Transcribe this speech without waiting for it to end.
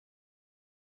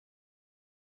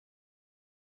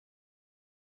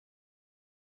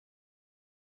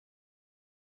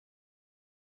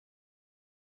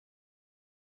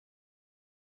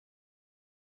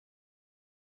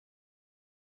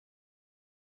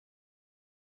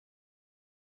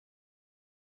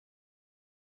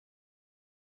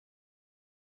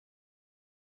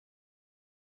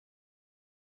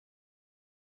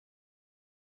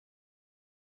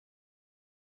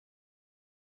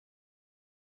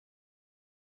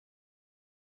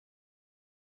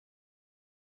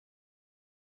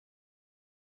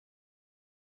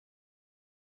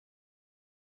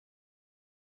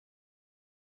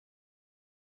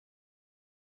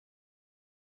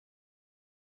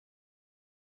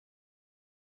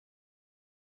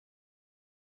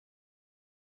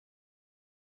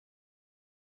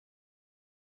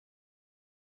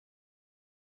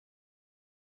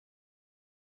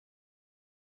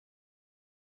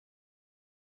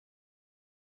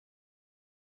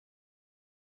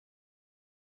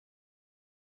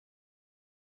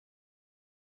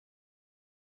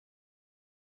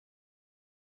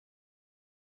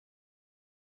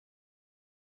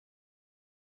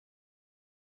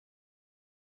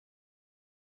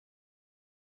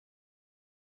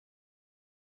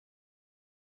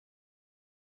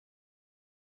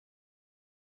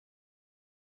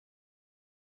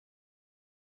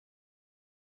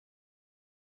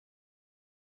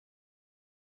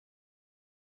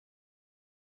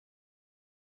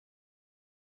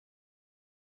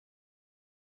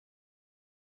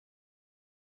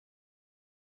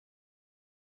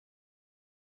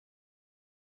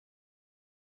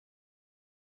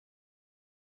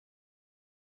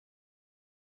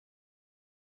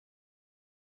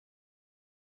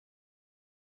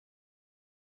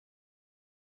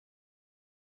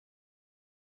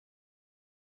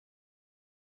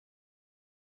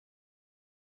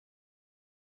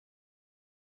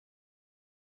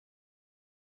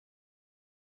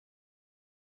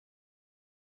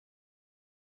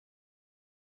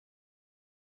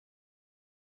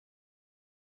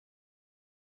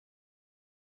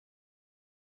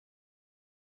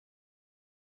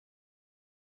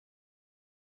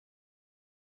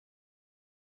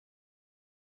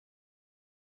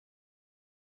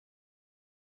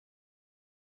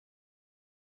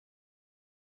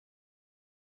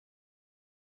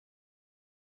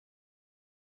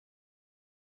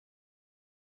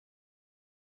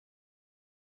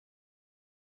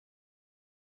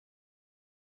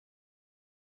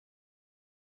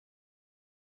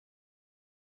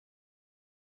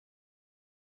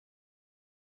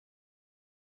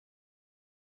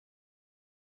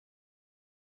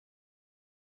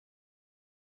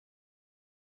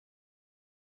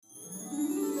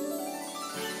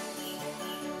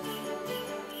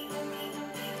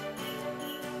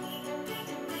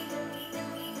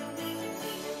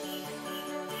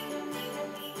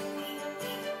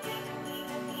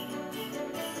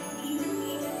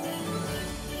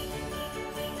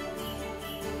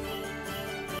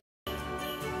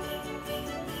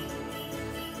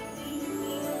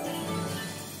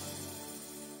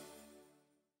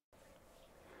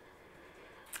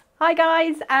Hi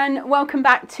guys, and welcome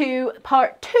back to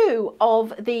part 2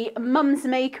 of the Mum's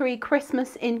Makery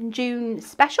Christmas in June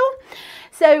special.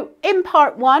 So in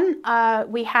part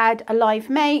 1 we had a live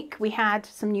make, we had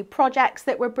some new projects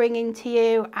that we're bringing to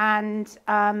you, and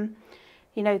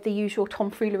you know, the usual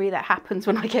tomfoolery that happens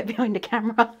when I get behind a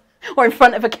camera or in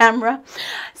front of a camera.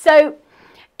 So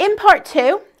in part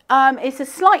 2 it's a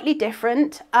slightly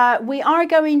different. We are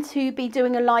going to be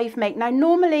doing a live make. Now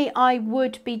normally I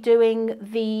would be doing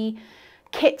the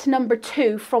kit number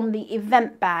 2 from the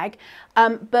event bag,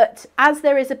 but as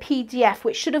there is a PDF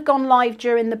which should have gone live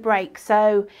during the break,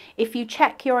 so if you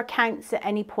check your accounts at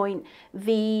any point,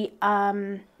 the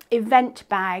event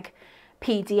bag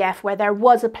PDF where there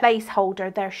was a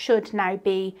placeholder, there should now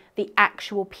be the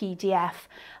actual PDF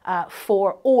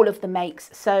for all of the makes.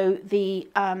 So the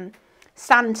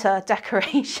Santa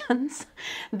decorations,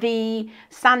 the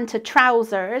Santa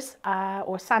trousers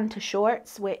or Santa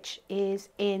shorts, which is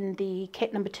in the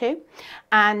kit number 2,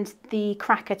 and the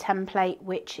cracker template,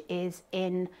 which is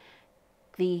in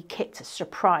the kit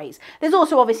surprise. There's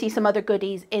also obviously some other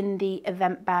goodies in the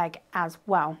event bag as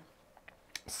well.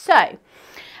 So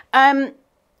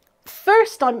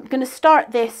first I'm going to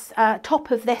start this top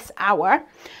of this hour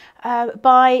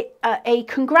by a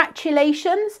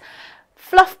congratulations.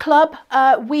 Fluff Club,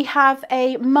 we have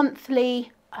a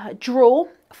monthly draw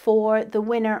for the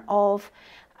winner of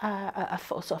a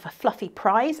sort of a fluffy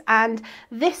prize, and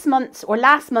this month's or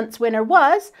last month's winner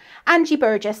was Angie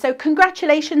Burgess. So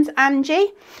congratulations,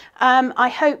 Angie. I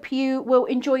hope you will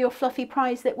enjoy your fluffy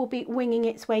prize that will be winging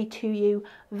its way to you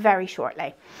very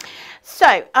shortly.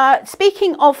 So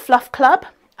speaking of Fluff Club,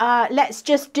 let's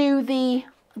just do the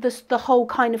whole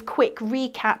kind of quick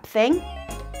recap thing.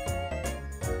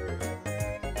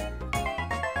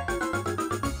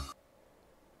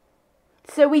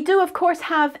 So we do of course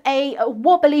have a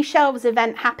wobbly shelves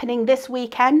event happening this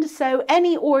weekend. So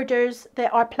any orders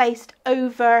that are placed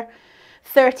over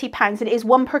 £30, it is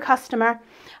one per customer.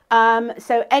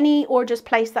 So any orders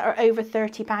placed that are over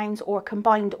 £30 or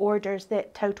combined orders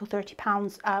that total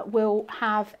 £30 will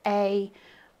have a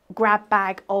grab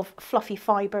bag of fluffy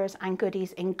fibres and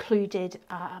goodies included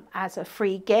as a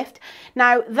free gift.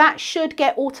 Now that should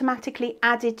get automatically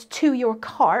added to your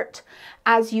cart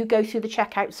as you go through the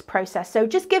checkouts process. So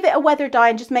just give it a weather dye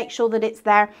and just make sure that it's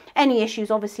there. Any issues,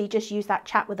 obviously just use that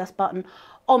chat with us button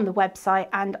on the website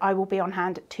and I will be on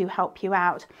hand to help you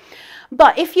out.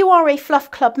 But if you are a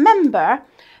Fluff Club member,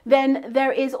 then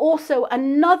there is also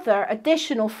another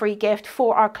additional free gift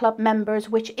for our club members,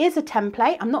 which is a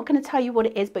template. I'm not going to tell you what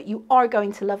it is, but you are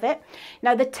going to love it.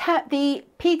 Now the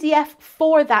PDF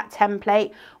for that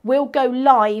template will go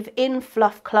live in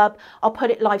Fluff Club. I'll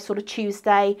put it live sort of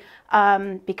Tuesday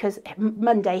because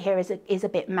Monday here is a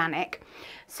bit manic.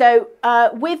 So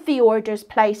with the orders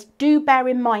placed, do bear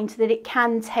in mind that it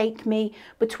can take me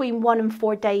between 1 and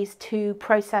 4 days to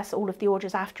process all of the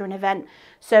orders after an event.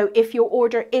 So if your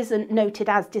order isn't noted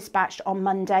as dispatched on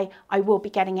Monday, I will be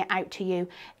getting it out to you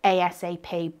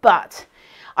ASAP. But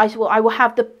I will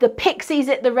have the pixies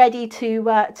at the ready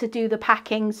to do the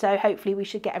packing, so hopefully we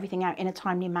should get everything out in a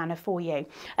timely manner for you.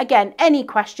 Again, any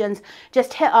questions,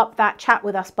 just hit up that chat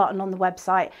with us button on the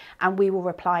website and we will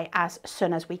reply as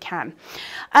soon as we can.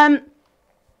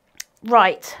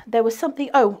 Right, there was something,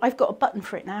 oh, I've got a button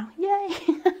for it now, yay!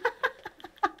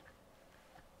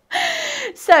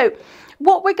 So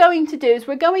what we're going to do is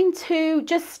we're going to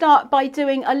just start by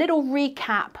doing a little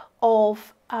recap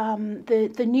of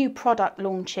the new product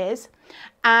launches,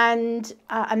 and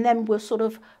then we'll sort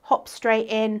of hop straight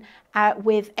in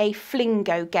with a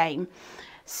Flingo game.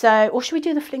 So, or should we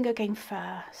do the Flingo game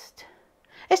first?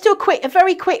 Let's do a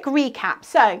very quick recap.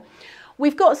 So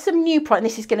we've got some new product.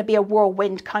 This is going to be a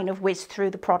whirlwind kind of whiz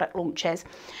through the product launches.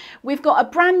 We've got a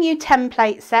brand new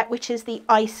template set, which is the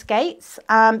ice skates.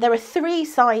 There are 3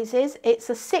 sizes. It's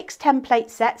a 6 template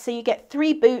set, so you get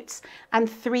 3 boots and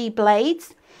 3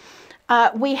 blades.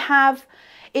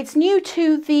 It's new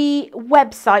to the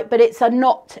website, but it's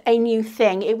not a new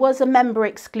thing. It was a member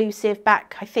exclusive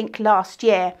back, I think, last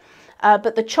year.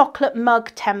 But the chocolate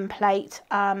mug template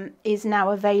is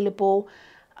now available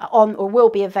or will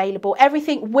be available.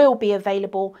 Everything will be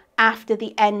available after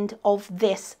the end of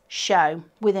this show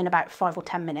within about 5 or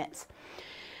 10 minutes.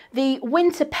 The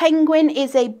Winter Penguin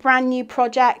is a brand new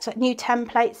project, a new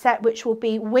template set, which will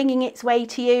be winging its way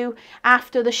to you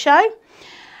after the show.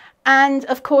 And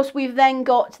of course we've then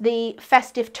got the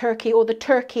festive turkey or the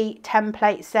turkey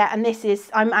template set, and this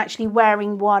is, I'm actually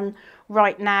wearing one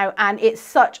right now and it's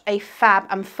such a fab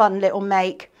and fun little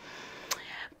make.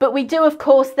 But we do of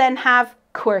course then have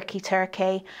quirky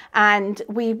turkey, and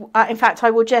we in fact I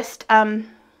will just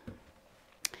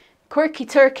Quirky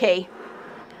Turkey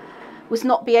was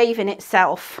not behaving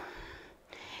itself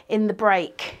in the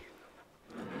break.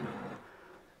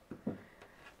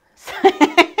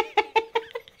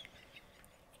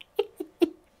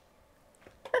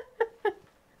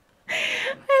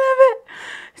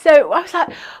 So I was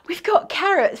like, we've got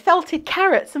carrots, felted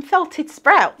carrots and felted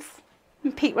sprouts.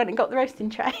 And Pete went and got the roasting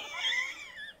tray.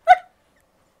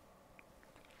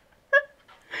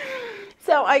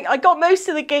 So I got most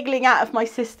of the giggling out of my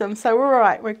system. So we're all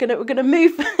right. We're gonna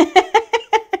move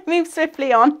move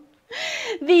swiftly on.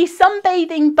 The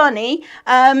sunbathing bunny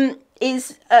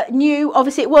is new.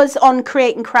 Obviously, it was on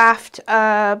Create and Craft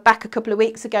back a couple of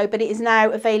weeks ago, but it is now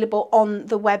available on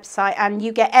the website, and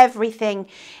you get everything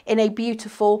in a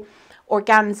beautiful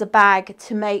organza bag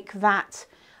to make that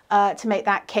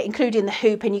kit, including the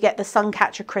hoop, and you get the sun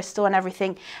catcher crystal and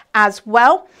everything as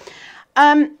well.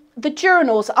 The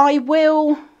journals, I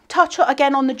will touch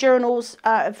again on the journals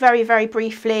very, very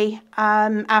briefly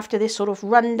after this sort of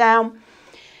rundown.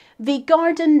 The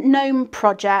Garden Gnome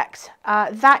project,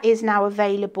 that is now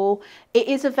available. It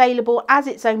is available as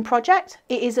its own project.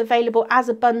 It is available as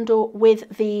a bundle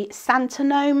with the Santa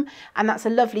Gnome, and that's a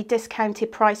lovely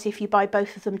discounted price if you buy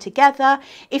both of them together.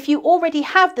 If you already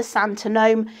have the Santa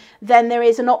Gnome, then there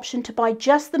is an option to buy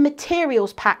just the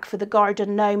materials pack for the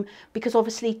Garden Gnome, because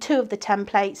obviously 2 of the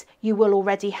templates you will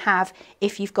already have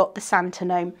if you've got the Santa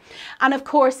Gnome. And of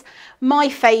course, my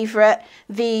favourite,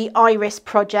 the Iris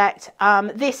project.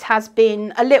 This has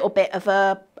been a little bit of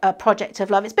a project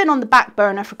of love. It's been on the back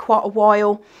burner for quite a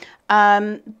while,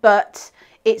 but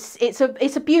it's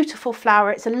a beautiful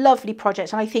flower. It's a lovely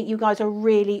project, and I think you guys are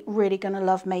really, really going to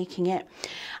love making it.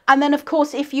 And then, of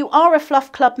course, if you are a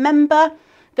Fluff Club member,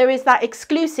 there is that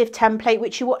exclusive template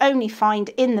which you will only find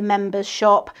in the members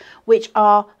shop, which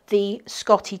are the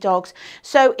Scotty dogs.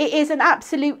 So it is an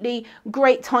absolutely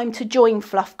great time to join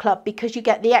Fluff Club, because you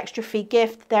get the extra free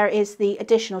gift. There is the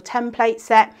additional template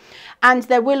set, and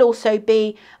there will also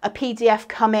be a PDF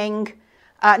coming,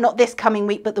 not this coming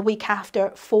week, but the week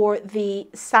after, for the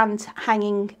Santa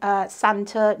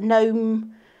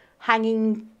gnome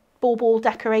hanging ball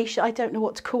decoration. I don't know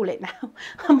what to call it now.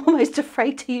 I'm almost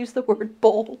afraid to use the word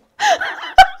ball.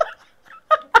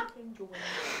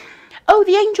 Oh,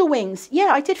 the angel wings. Yeah,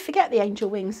 I did forget the angel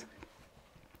wings.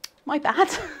 My bad.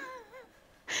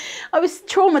 I was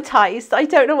traumatized. I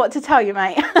don't know what to tell you,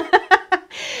 mate.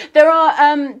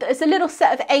 There's a little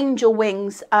set of angel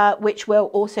wings which will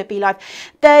also be live.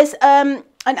 There's an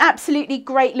absolutely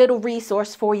great little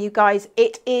resource for you guys.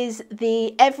 It is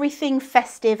the Everything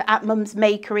Festive at Mum's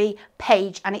Makery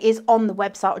page, and it is on the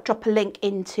website. I'll drop a link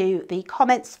into the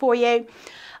comments for you.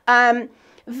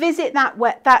 Visit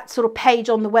that sort of page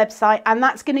on the website, and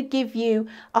that's going to give you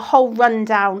a whole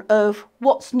rundown of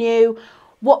what's new,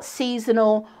 what's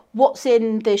seasonal, what's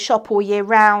in the shop all year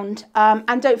round.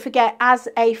 And don't forget, as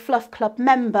a Fluff Club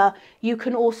member, you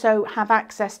can also have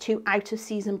access to out of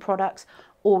season products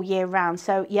all year round.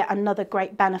 So yet another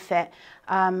great benefit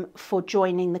for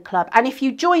joining the club. And if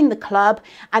you join the club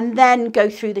and then go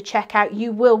through the checkout,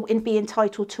 you will be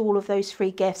entitled to all of those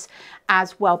free gifts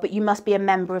as well, but you must be a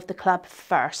member of the club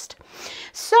first.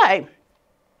 So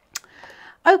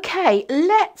okay,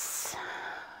 let's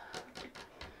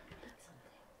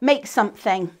make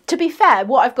something. To be fair,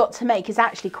 what I've got to make is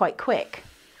actually quite quick.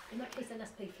 In that case, then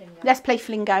let's play Flingo. Let's play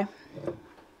Flingo.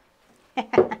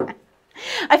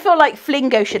 I feel like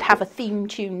Flingo should have a theme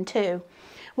tune too.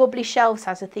 Wobbly Shelves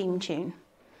has a theme tune.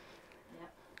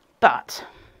 Yep. But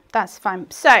that's fine.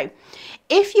 So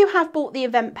if you have bought the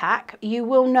event pack, you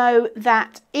will know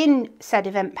that in said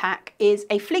event pack is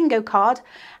a Flingo card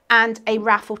and a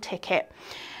raffle ticket.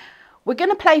 We're going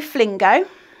to play Flingo.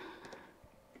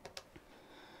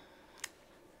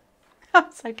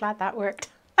 I'm so glad that worked.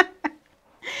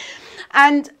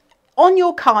 And on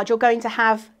your card, you're going to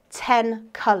have 10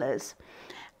 colours.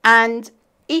 And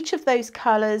each of those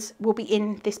colours will be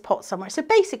in this pot somewhere. So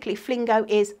basically, Flingo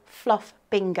is fluff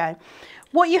bingo.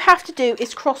 What you have to do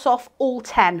is cross off all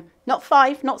 10. Not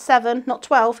 5, not 7, not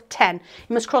 12, 10.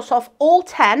 You must cross off all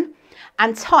 10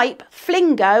 and type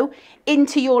Flingo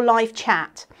into your live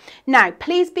chat. Now,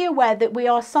 please be aware that we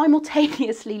are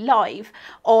simultaneously live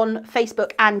on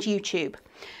Facebook and YouTube.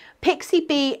 Pixie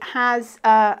B has,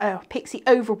 Pixie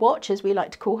Overwatch, as we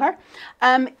like to call her,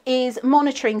 is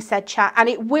monitoring said chat, and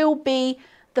it will be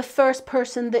the first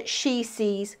person that she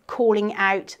sees calling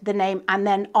out the name, and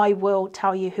then I will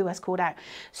tell you who has called out.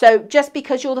 So just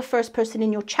because you're the first person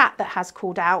in your chat that has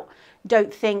called out,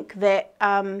 don't think that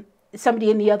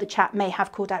somebody in the other chat may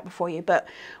have called out before you, but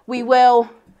we will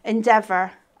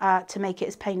endeavour to make it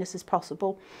as painless as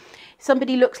possible.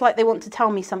 Somebody looks like they want to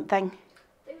tell me something.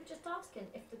 They were just asking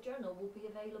if the journal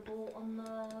available on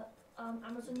the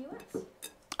Amazon US?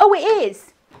 Oh, it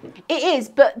is. It is,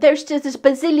 but there's just a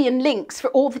bazillion links for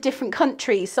all the different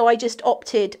countries, so I just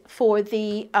opted for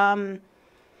the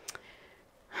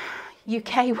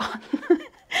UK one.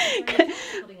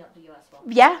 Putting up the US one.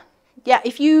 Yeah, yeah.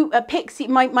 If you Pixie,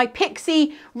 my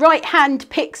Pixie right-hand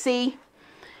Pixie,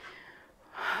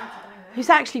 who's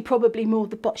actually probably more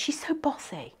the boss. She's so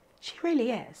bossy. She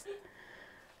really is.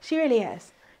 She really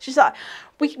is. She's like,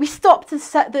 we stopped to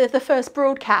set the first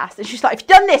broadcast, and she's like, "Have you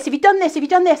done this? Have you done this? Have you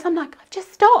done this?" I'm like, "I've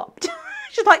just stopped."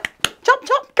 She's like, "Chop,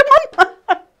 chop, come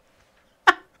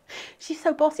on." She's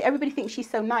so bossy. Everybody thinks she's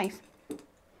so nice.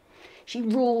 She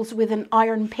rules with an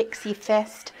iron pixie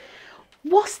fist.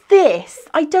 What's this?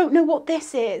 I don't know what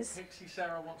this is. Pixie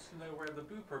Sarah wants to know where the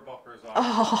booper boppers are.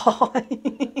 Oh.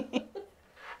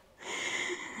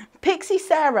 Pixie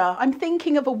Sarah, I'm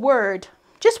thinking of a word.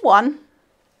 Just one.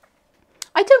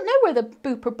 I don't know where the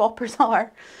booper boppers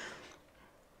are.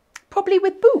 Probably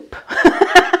with boop.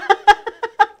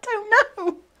 I don't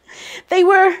know. They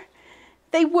were.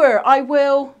 I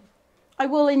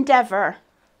will endeavour.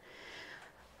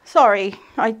 Sorry,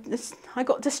 I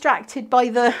got distracted by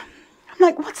the. I'm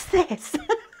like, what's this?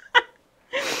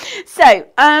 So,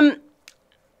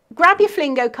 grab your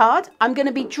Flingo card. I'm going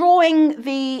to be drawing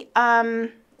the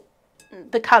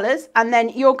colours, and then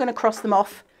you're going to cross them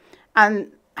off,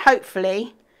 and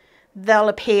hopefully they'll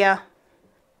appear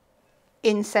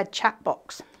in said chat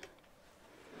box.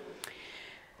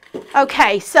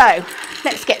 Okay, so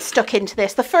let's get stuck into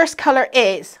this. The first colour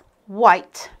is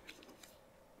white.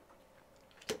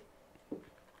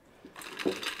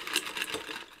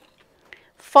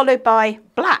 Followed by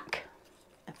black.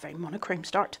 A very monochrome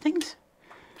start to things.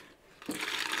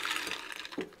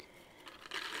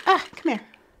 Ah, come here.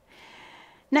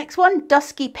 Next one,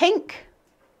 dusky pink.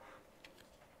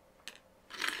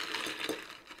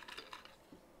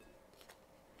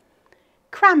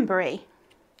 Cranberry.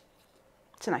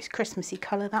 It's a nice Christmassy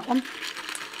colour, that one.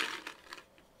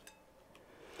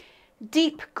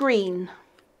 Deep green.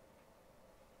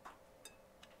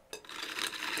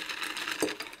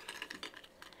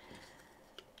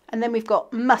 And then we've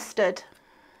got mustard.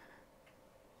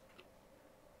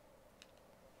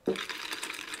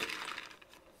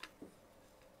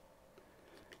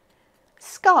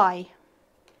 Sky.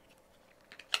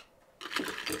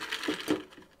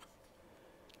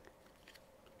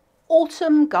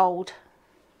 Autumn gold.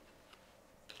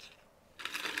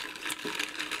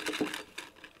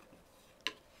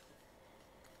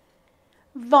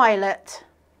 Violet.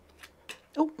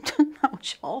 Oh, that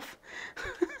one's off.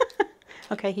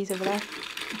 Okay, he's over there.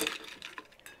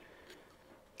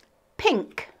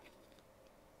 Pink.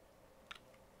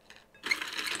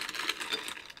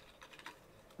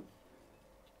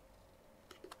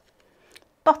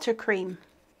 Buttercream.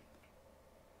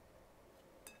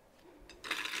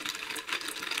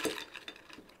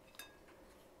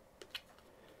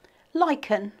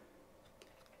 Lichen.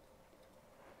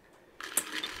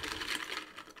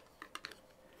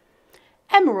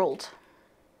 Emerald.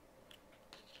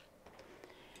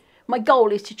 My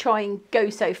goal is to try and go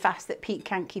so fast that Pete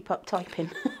can't keep up typing.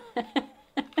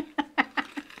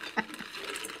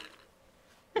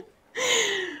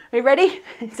 Are you ready?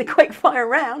 It's a quick fire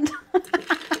round.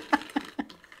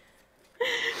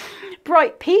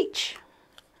 Bright peach.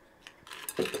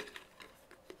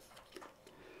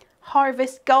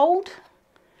 Harvest gold.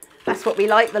 That's what we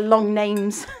like, the long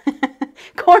names.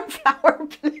 Cornflower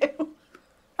blue.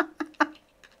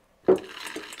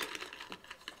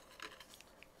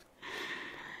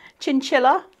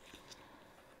 Chinchilla.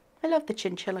 I love the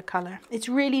chinchilla colour. It's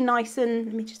really nice, and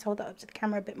let me just hold that up to the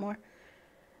camera a bit more.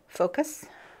 Focus.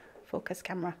 Focus,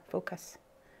 camera. Focus.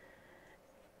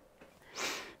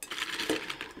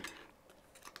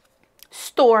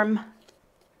 Storm.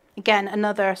 Again,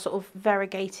 another sort of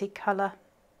variegated colour.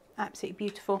 Absolutely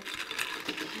beautiful.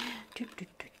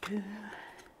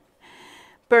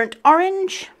 Burnt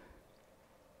orange.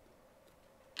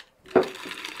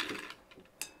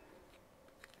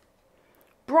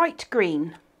 Bright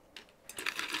green.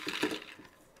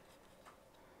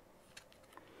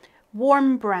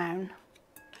 Warm brown.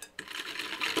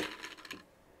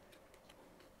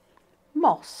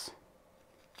 Moss.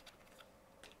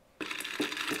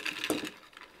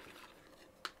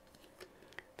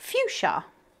 Fuchsia.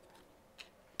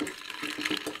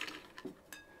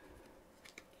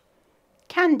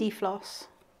 Candy floss.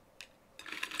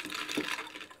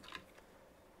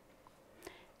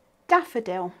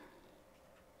 Daffodil.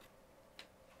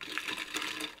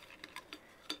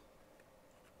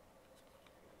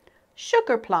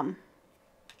 Sugar plum.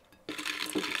 I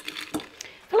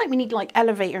feel like we need like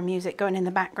elevator music going in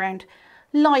the background.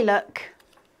 Lilac.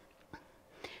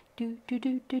 Do, do,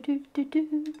 do, do, do, do,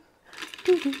 do.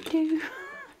 Do, do, do.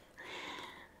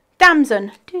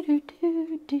 Damson. Do, do,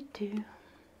 do, do, do.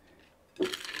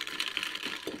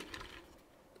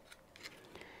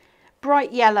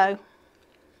 Bright yellow.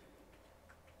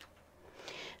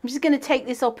 I'm just going to take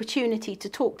this opportunity to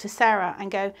talk to Sarah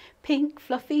and go, pink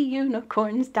fluffy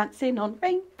unicorns dancing on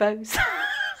rainbows.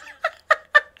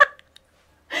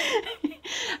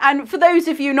 And for those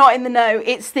of you not in the know,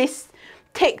 it's this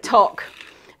TikTok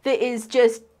that is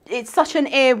just, it's such an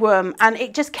earworm, and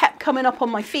it just kept coming up on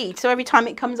my feed. So every time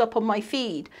it comes up on my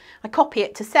feed, I copy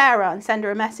it to Sarah and send her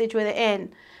a message with it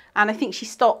in. And I think she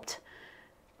stopped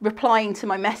replying to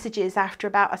my messages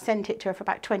after I sent it to her for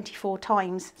about 24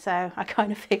 times. So I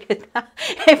kind of figured that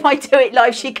if I do it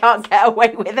live, she can't get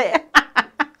away with it.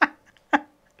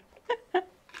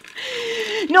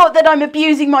 Not that I'm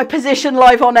abusing my position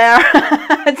live on air.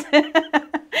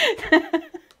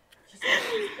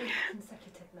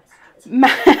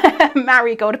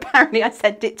 Marigold, apparently I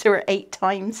sent it to her 8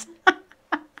 times.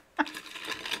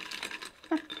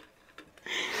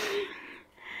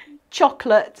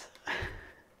 Chocolate.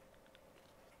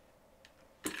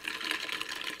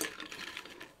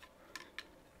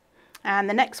 And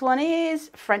the next one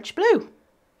is French blue.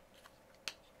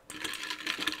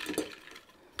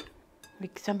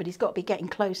 Somebody's got to be getting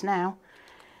close now.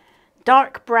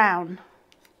 Dark brown.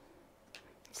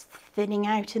 It's thinning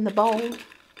out in the bowl.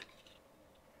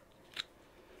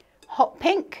 Hot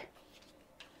pink.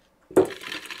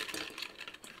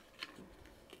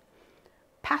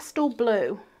 Pastel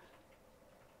blue.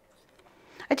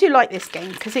 I do like this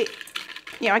game because it,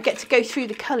 you know, I get to go through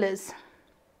the colours.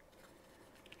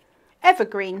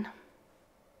 Evergreen.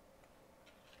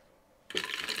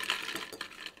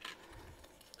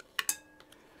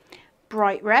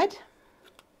 Bright red.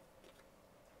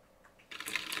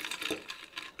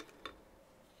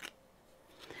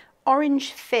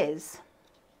 Orange fizz.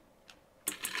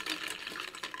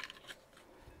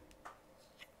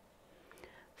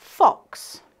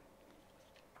 Fox.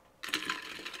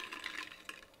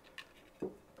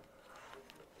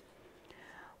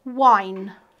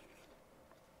 Wine.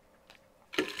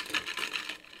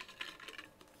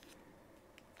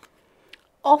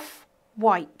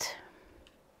 Off-white.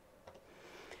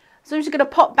 So I'm just going to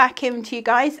pop back into you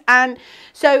guys. And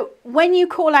so when you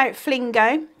call out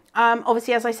Flingo,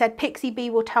 obviously, as I said, Pixie Bee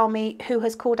will tell me who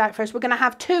has called out first. We're going to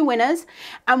have 2 winners.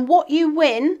 And what you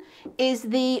win is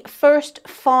the first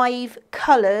 5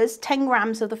 colours, 10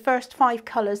 grams of the first 5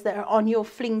 colours that are on your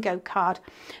Flingo card.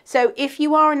 So if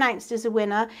you are announced as a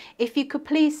winner, if you could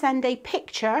please send a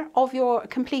picture of your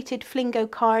completed Flingo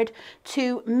card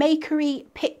to Makery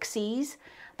Pixies.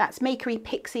 That's Makery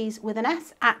Pixies with an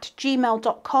S at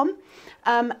gmail.com.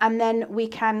 And then we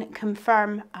can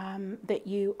confirm that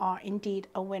you are indeed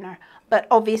a winner. But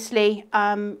obviously,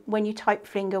 when you type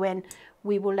Flingo in,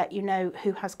 we will let you know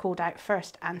who has called out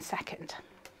first and second.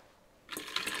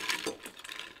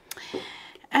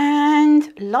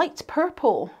 And light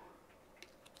purple.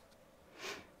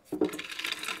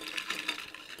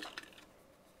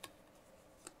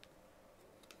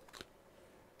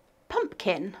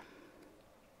 Pumpkin.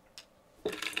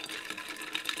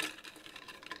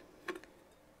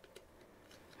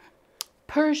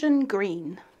 Persian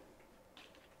green.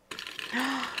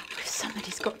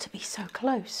 Somebody's got to be so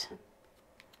close.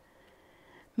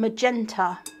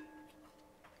 Magenta.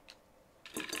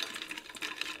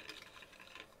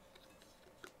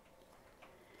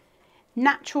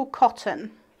 Natural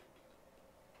cotton.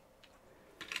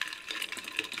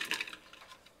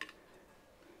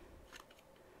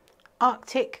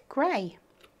 Arctic grey.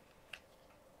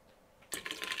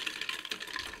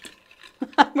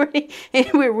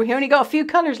 We only got a few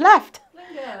colours left.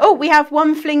 Flingo. Oh, we have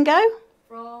one Flingo.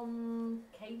 From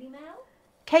Kaylee Mail.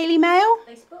 Kaylee Mail.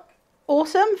 Facebook.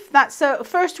 Awesome. That's the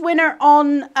first winner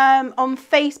on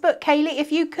Facebook. Kaylee,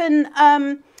 if you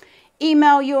can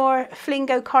email your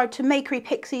Flingo card to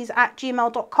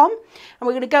makerypixies@gmail.com. And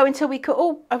we're going to go until we could...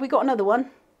 Oh, have we got another one?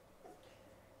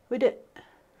 We did.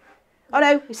 Oh,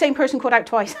 no. Same person called out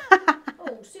twice.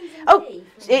 Oh, Susan Oh, T.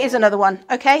 it is another one.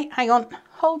 Okay, hang on.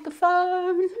 Hold the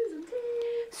phone. Susan T.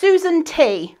 Susan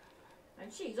T.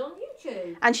 And she's on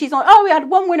YouTube. And she's on, oh, we had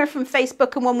one winner from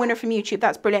Facebook and one winner from YouTube.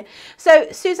 That's brilliant. So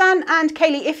Suzanne and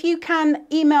Kaylee, if you can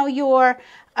email your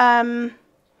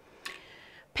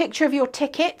picture of your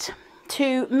ticket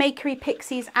to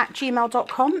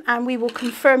makerypixies@gmail.com and we will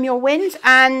confirm your wins,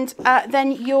 and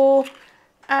then your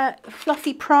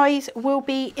fluffy prize will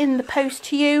be in the post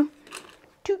to you.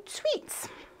 Toot sweets.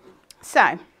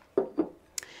 So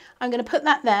I'm going to put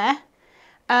that there.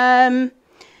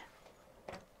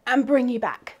 and bring you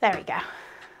back. There we go.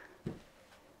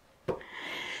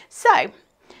 So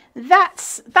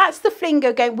that's the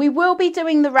flingo game. We will be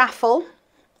doing the raffle.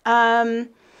 I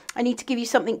need to give you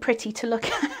something pretty to look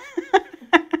at.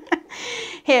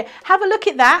 Here, have a look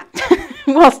at that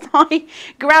whilst I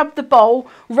grab the bowl,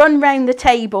 run round the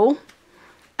table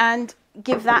and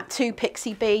give that to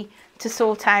Pixie Bee to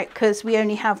sort out, because we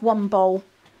only have one bowl.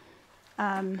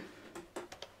 Ta-da!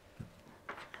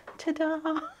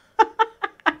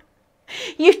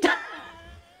 You've done...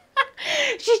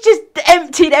 She's just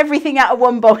emptied everything out of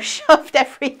one bowl, shoved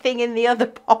everything in the other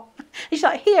bowl. She's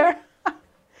like, here,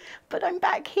 but I'm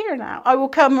back here now. I will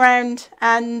come round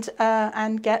and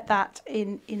get that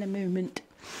in a moment.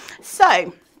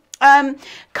 So,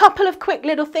 couple of quick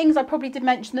little things. I probably did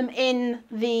mention them in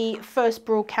the first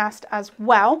broadcast as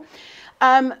well.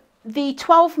 The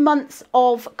 12 months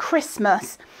of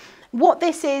Christmas. What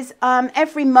this is,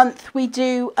 every month we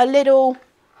do a little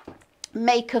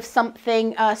make of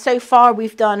something. So far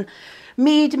we've done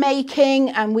mead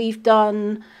making, and we've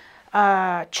done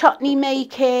chutney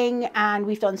making, and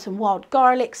we've done some wild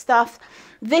garlic stuff.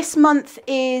 This month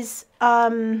is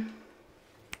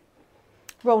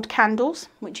rolled candles,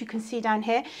 which you can see down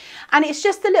here, and it's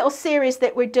just a little series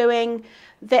that we're doing,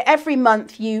 that every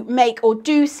month you make or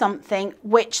do something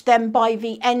which then by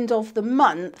the end of the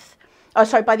month,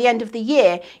 by the end of the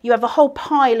year, you have a whole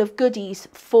pile of goodies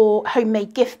for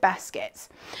homemade gift baskets.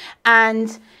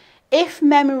 And if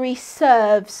memory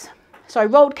serves, so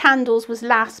rolled candles was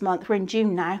last month, we're in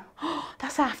June now. Oh,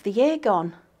 that's half the year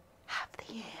gone. Half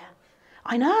the year.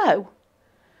 I know.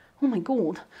 Oh my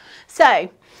God. So,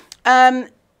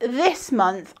 this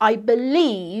month, I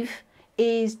believe,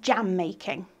 is jam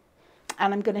making.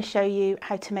 And I'm going to show you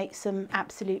how to make some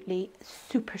absolutely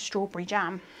super strawberry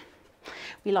jam.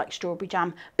 We like strawberry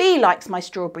jam. Bea likes my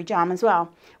strawberry jam as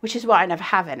well, which is why I never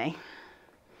have any.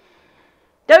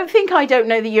 Don't think I don't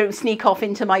know that you don't sneak off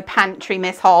into my pantry,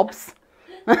 Miss Hobbs.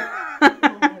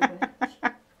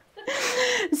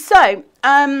 So,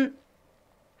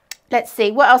 let's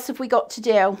see, what else have we got to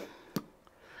do?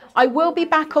 I will be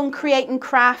back on Create and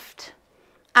Craft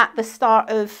at the start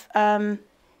of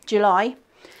July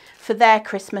for their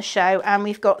Christmas show, and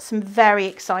we've got some very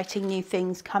exciting new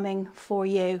things coming for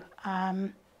you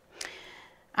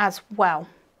as well.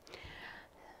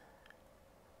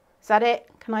 Is that it?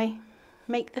 Can I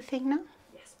make the thing now?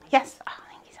 Yes. Yes. Oh,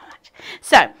 thank you so much.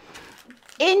 So,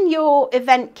 in your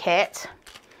event kit,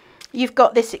 you've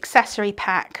got this accessory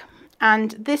pack,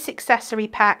 and this accessory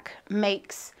pack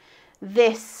makes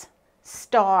this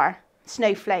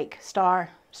snowflake.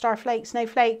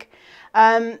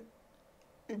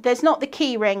 There's not the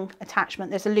key ring attachment,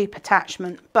 there's a loop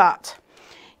attachment, but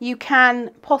you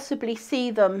can possibly see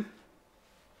them.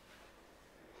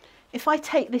 If I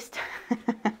take this,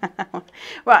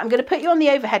 right, I'm going to put you on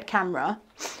the overhead camera.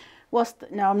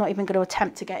 No, I'm not even going to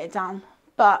attempt to get it down,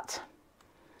 but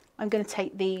I'm going to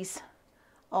take these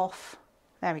off.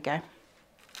 There we go.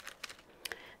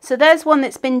 So there's one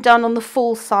that's been done on the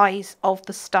full size of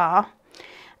the star,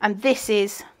 and this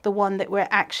is the one that we're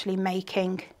actually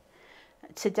making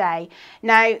today.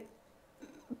 Now,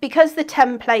 because the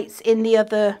templates in the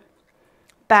other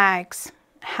bags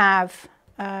have,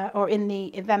 or in the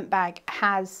event bag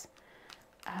has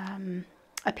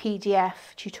a PDF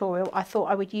tutorial, I thought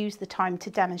I would use the time to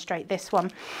demonstrate this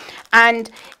one.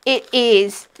 And it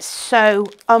is so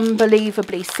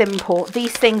unbelievably simple.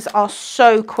 These things are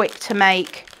so quick to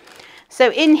make.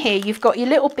 So in here, you've got your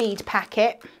little bead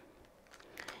packet,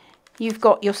 you've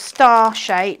got your star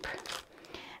shape,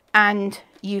 and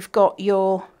you've got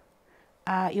your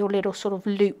little sort of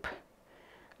loop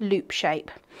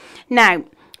shape. Now,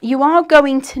 you are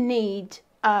going to need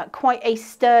quite a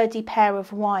sturdy pair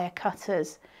of wire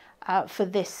cutters for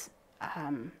this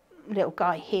little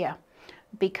guy here,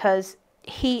 because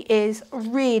he is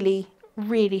really,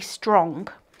 really strong.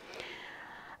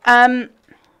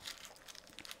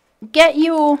 Get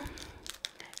your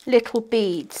little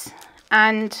beads,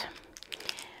 and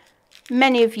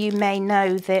many of you may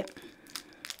know that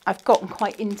I've gotten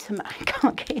quite intimate. I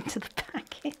can't get into the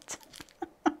packet.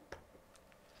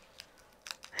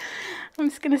 I'm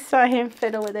just going to sit here and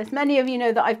fiddle with this. Many of you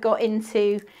know that I've got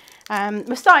into,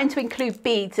 we're starting to include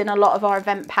beads in a lot of our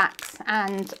event packs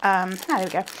and, there we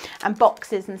go, and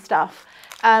boxes and stuff,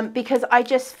 because I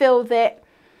just feel that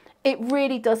it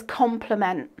really does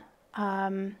complement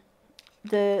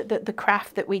the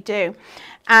craft that we do.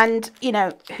 And, you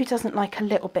know, who doesn't like a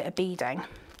little bit of beading?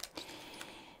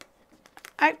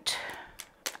 Out.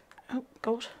 Oh,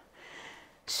 God.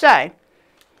 So,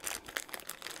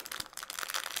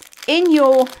 in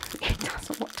your, it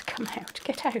doesn't want to come out,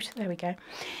 get out, there we go.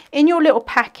 In your little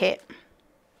packet,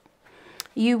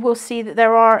 you will see that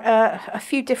there are a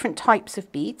few different types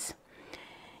of beads.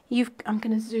 I'm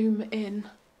going to zoom in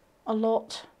a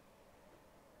lot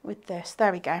with this.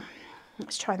 There we go.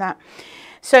 Let's try that.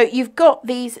 So you've got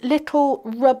these little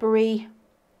rubbery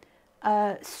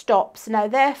stops. Now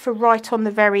they're for right on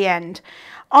the very end.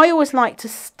 I always like to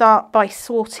start by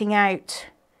sorting out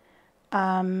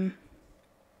my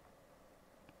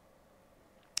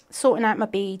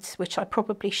beads, which I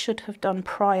probably should have done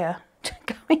prior to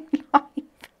going live.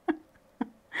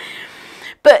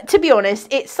 But to be honest,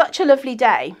 it's such a lovely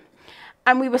day,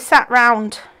 and we were sat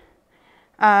round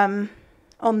on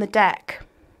the deck,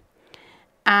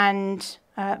 and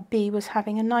B was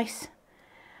having a nice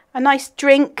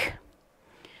drink,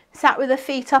 sat with her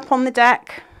feet up on the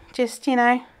deck, just, you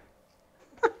know.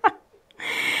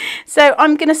 So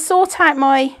I'm going to sort out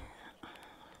my,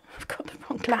 I've got the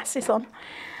wrong glasses on.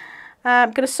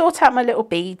 I'm going to sort out my little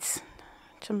beads,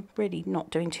 which I'm really not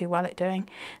doing too well at doing.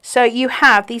 So you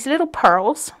have these little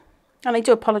pearls, and I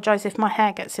do apologise if my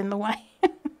hair gets in the way.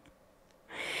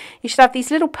 You should have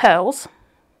these little pearls.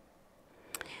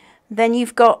 Then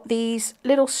you've got these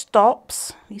little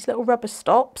stops, these little rubber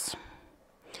stops.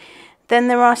 Then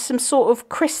there are some sort of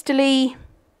crystally,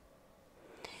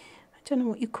 I don't know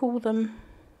what you call them,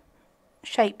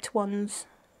 shaped ones.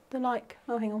 They're like,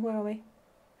 oh hang on, where are we?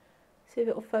 See if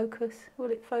it'll focus.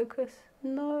 Will it focus?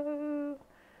 No.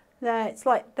 There, it's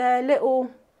like they're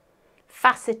little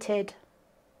faceted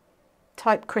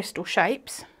type crystal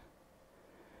shapes.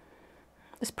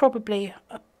 There's probably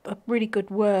a really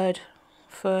good word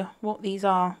for what these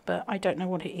are, but I don't know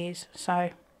what it is,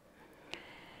 so.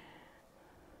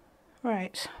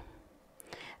 Right.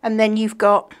 And then you've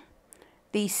got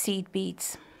these seed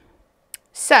beads.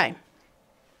 So,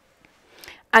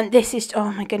 and this is,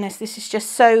 oh my goodness, this is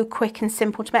just so quick and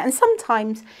simple to make. And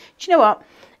sometimes, do you know what?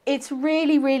 It's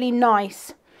really, really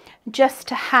nice just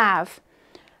to have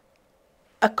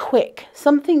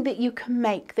something that you can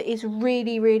make that is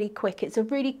really, really quick. It's a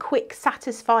really quick,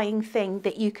 satisfying thing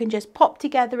that you can just pop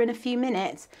together in a few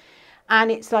minutes. And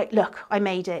it's like, look, I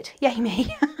made it. Yay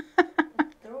me.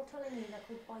 They're all telling me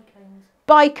they're called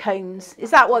bicones. Bicones. Is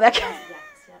that what they're called?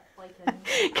 Yes, yeah,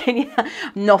 bicones. Can you? I'm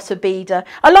not a beader.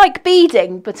 I like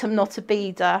beading, but I'm not a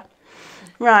beader.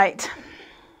 Right.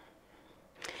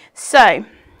 So,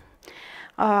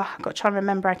 I've got to try and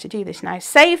remember how to do this now.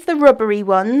 Save the rubbery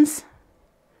ones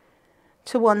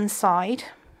to one side.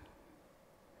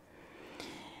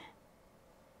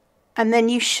 And then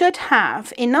you should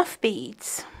have enough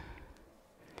beads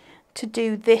to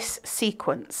do this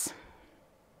sequence.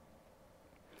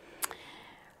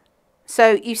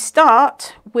 So you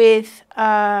start with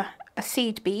a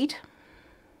seed bead.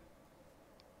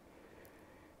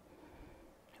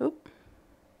 Oop.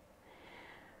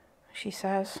 She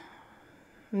says.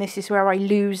 And this is where I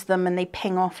lose them and they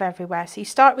ping off everywhere. So you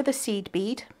start with a seed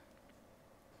bead.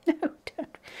 No,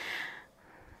 don't.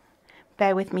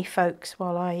 Bear with me, folks,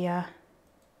 while I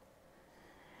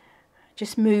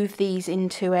just move these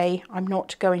into I'm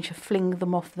not going to fling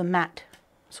them off the mat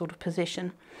sort of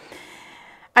position.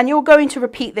 And you're going to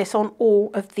repeat this on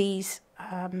all of these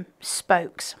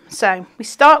spokes. So we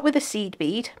start with a seed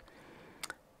bead,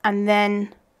 and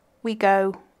then we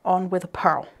go on with a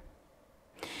pearl.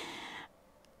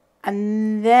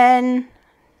 And then,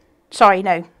 sorry,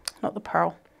 no, not the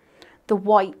pearl. The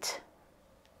white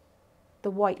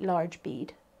large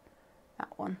bead, that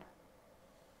one.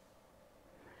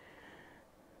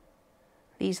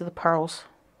 These are the pearls.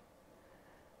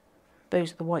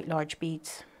 Those are the white large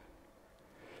beads.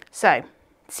 So,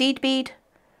 seed bead,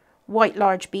 white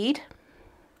large bead.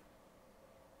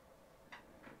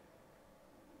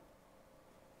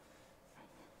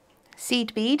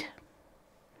 Seed bead.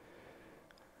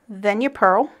 Then your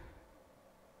pearl.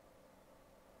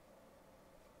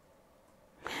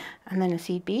 And then a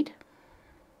seed bead.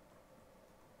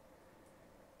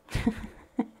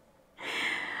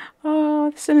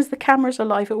 Oh, as soon as the camera's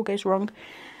alive, it all goes wrong.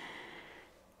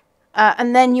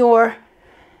 And then your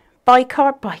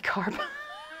bicarb.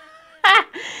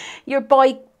 Your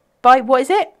what is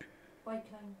it?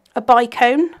 Bicone. A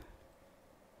bicone.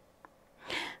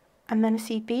 And then a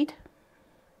seed bead.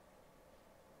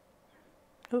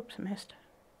 Oops, I missed.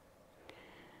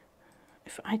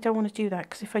 I don't want to do that,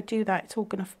 because if I do that, it's all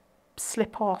going to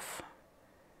slip off.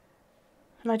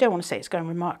 And I don't want to say it's going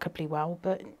remarkably well,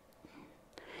 but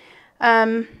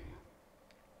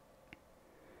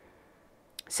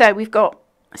so we've got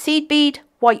seed bead,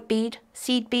 white bead,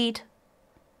 seed bead,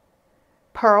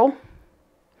 pearl,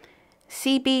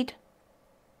 seed bead,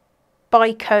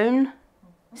 bicone,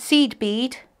 seed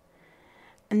bead,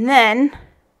 And then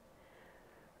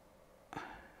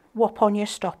whop on your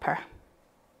stopper,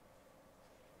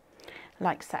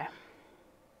 like so.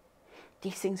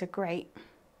 These things are great.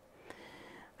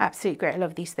 Absolutely great. I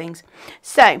love these things.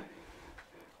 So,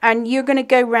 and you're going to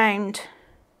go round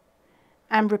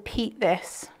and repeat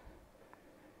this.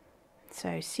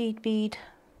 So seed bead,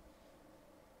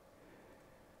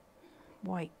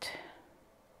 white,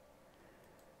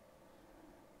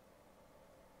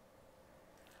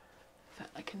 in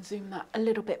fact I can zoom that a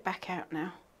little bit back out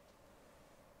now.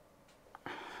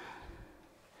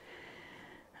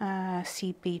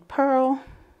 Seed bead pearl,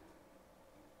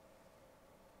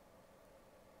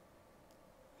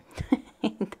 he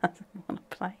doesn't want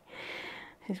to play.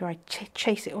 This is where I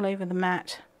chase it all over the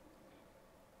mat.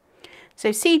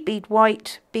 So seed bead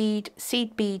white bead,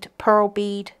 seed bead pearl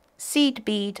bead, seed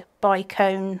bead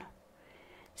bicone,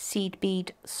 seed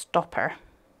bead stopper.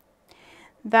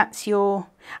 That's your,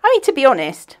 I mean, to be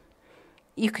honest,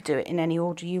 you could do it in any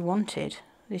order you wanted.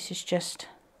 This is just,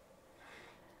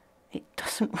 it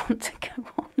doesn't want to go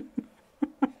on.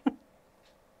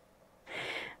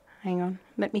 Hang on,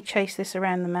 let me chase this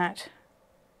around the mat.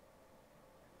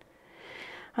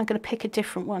 I'm going to pick a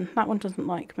different one. That one doesn't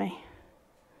like me.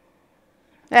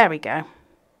 There we go.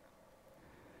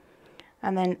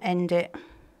 And then end it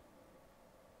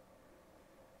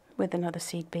with another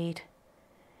seed bead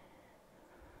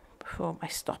before my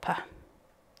stopper.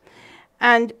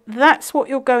 And that's what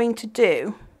you're going to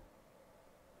do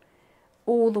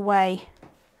all the way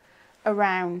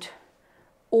around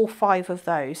all 5 of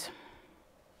those.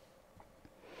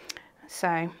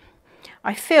 So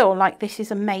I feel like this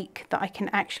is a make that I can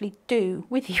actually do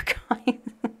with you guys.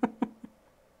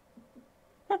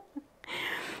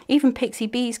 Even Pixie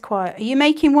Bee's quiet. Are you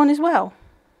making one as well?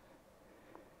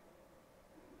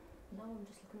 No, I'm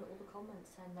just looking at all the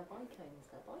comments saying they're bicones.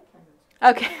 They're bicones.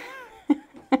 Okay.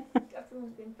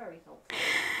 Everyone's been very helpful.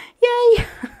 Yay!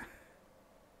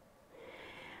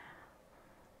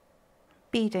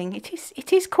 Beading.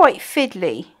 It is quite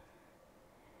fiddly.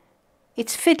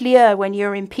 It's fiddlier when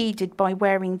you're impeded by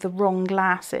wearing the wrong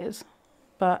glasses.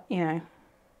 But, you know,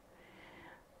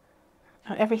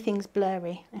 everything's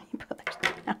blurry. Let me put those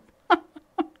down.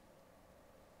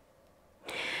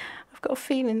 I've got a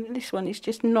feeling that this one is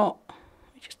just not,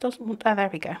 it just doesn't want, oh, there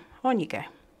we go. On you go.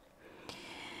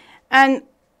 And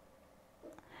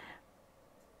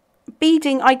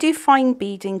beading, I do find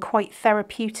beading quite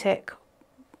therapeutic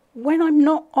when I'm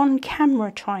not on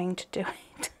camera trying to do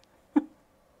it.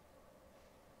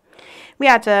 We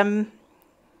had a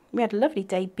lovely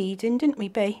day beading, didn't we,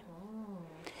 Bee? Oh.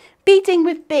 Beading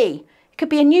with Bee. It could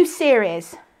be a new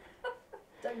series.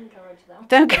 Don't encourage that.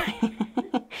 Don't.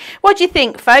 What do you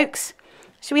think, folks?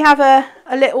 Should we have a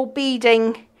little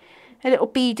beading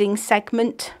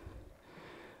segment?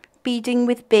 Beading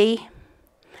with Bee.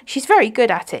 She's very good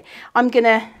at it. I'm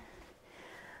gonna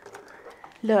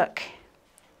look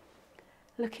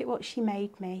at what she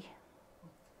made me.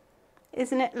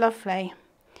 Isn't it lovely?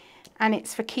 And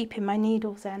it's for keeping my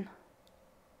needles in.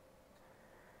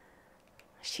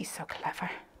 She's so clever.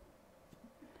 I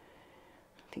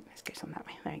think this goes on that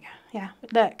way. There we go. Yeah,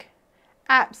 but look,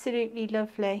 absolutely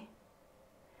lovely.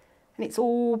 And it's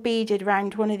all beaded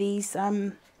around one of these.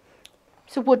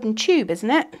 It's a wooden tube, isn't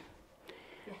it?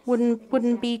 Yes,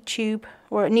 Wooden bead tube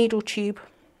or a needle tube.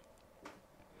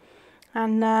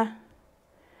 And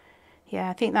yeah,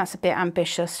 I think that's a bit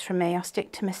ambitious for me. I'll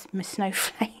stick to my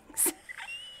snowflakes.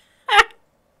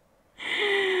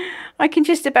 I can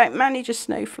just about manage a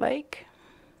snowflake.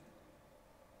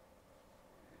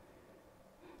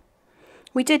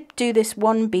 We did do this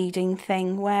one beading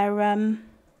thing where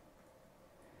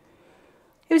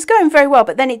it was going very well,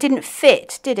 but then it didn't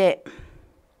fit, did it?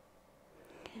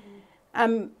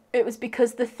 It was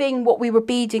because the thing what we were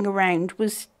beading around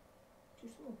was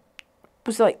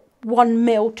like 1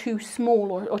 mil too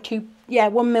small, or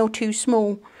 1 mil too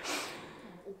small,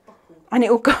 and it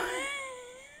all got.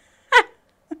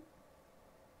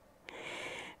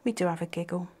 We do have a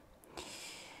giggle.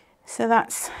 So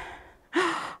that's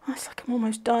like I'm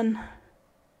almost done.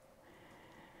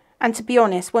 And to be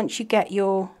honest, once you get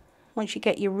your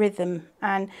rhythm,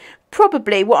 and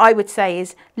probably what I would say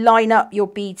is line up your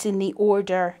beads in the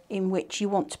order in which you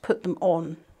want to put them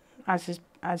on, as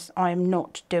I am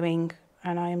not doing,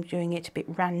 and I am doing it a bit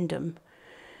random.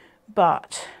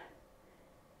 But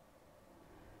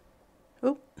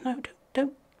oh no,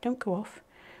 don't go off.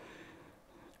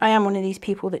 I am one of these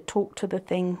people that talk to the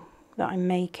thing that I'm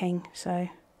making, so,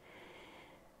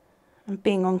 and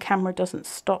being on camera doesn't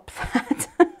stop that.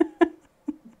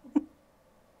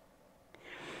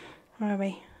 Where are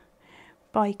we?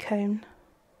 Bicone.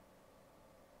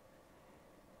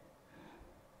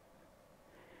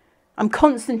 I'm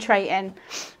concentrating.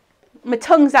 My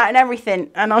tongue's out and everything,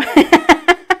 and I'm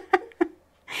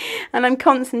and I'm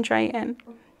concentrating.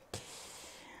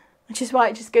 Which is why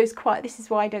it just goes quiet. This is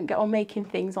why I don't get on making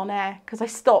things on air, because I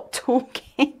stop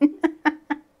talking.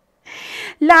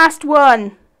 Last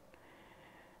one.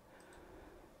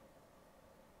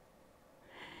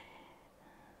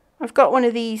 I've got one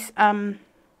of these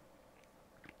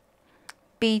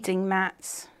beading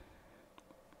mats,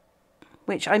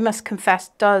 which I must confess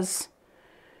does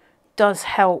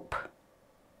help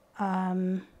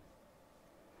when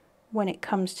it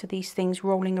comes to these things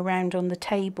rolling around on the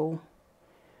table,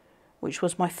 which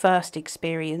was my first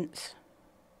experience.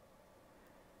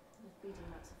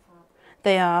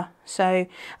 They are. So,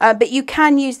 but you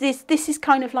can use this. This is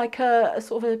kind of like a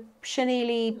sort of a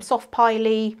chenille, soft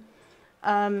piley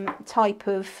type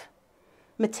of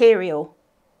material.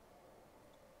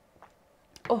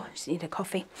 Oh, I just need a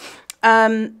coffee.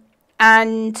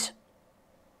 And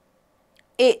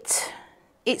it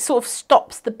sort of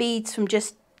stops the beads from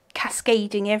just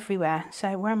cascading everywhere.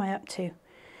 So where am I up to?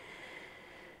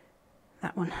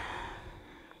 That one.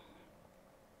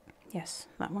 Yes,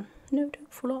 that one. No,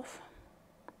 don't fall off.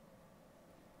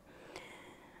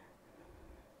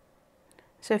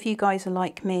 So if you guys are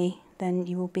like me, then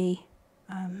you will be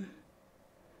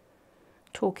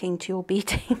talking to your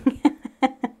beading.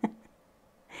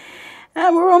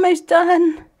 And we're almost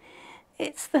done.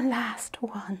 It's the last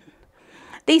one.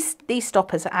 These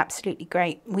stoppers are absolutely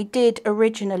great. We did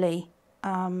originally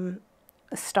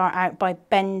start out by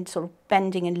sort of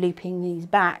bending and looping these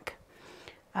back.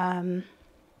 But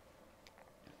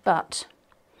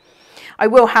I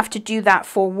will have to do that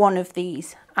for one of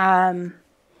these.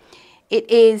 It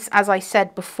is, as I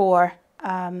said before,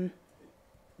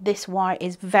 this wire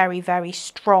is very, very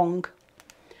strong.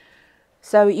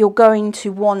 So you're going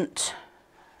to want,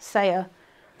 say, a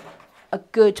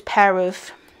good pair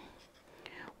of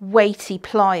weighty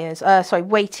pliers,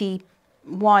 weighty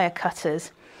wire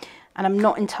cutters. And I'm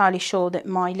not entirely sure that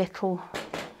my little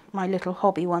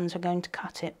hobby ones are going to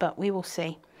cut it, but we will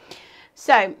see.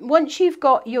 So once you've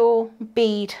got your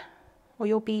bead or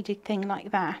your beaded thing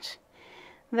like that,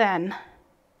 then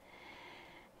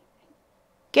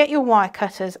get your wire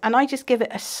cutters, and I just give it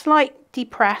a slight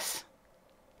depress.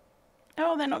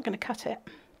 Oh, they're not going to cut it.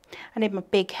 I need my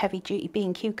big heavy duty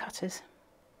B&Q cutters.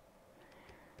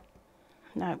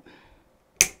 No.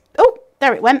 Oh,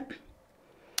 there it went.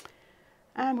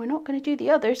 And we're not going to do the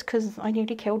others because I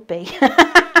nearly killed B.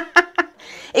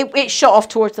 It shot off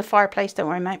towards the fireplace, don't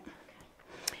worry, mate.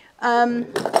 I'll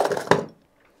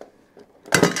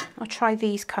try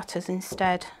these cutters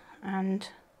instead, and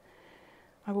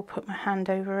I will put my hand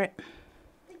over it.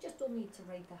 They just all need to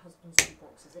raid their husband's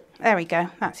shoebox, is it? There we go,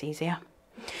 that's easier.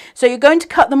 So you're going to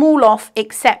cut them all off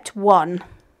except one.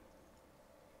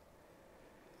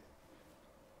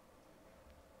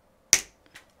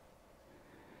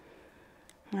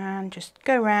 And just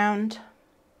go round.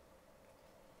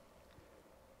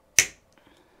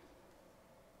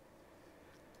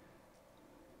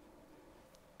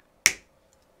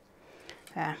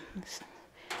 There,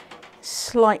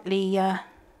 slightly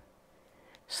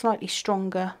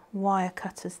stronger wire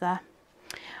cutters there.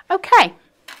 Okay,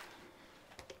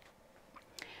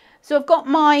 so I've got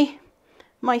my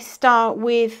star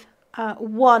with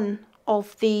one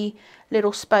of the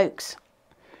little spokes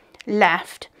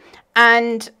left,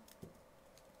 and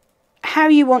how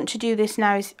you want to do this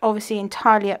now is obviously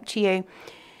entirely up to you,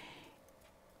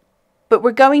 but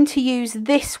we're going to use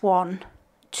this one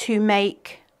to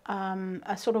make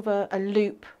a sort of a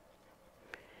loop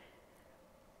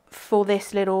for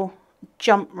this little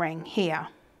jump ring here.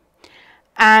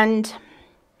 And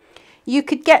you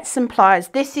could get some pliers.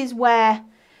 This is where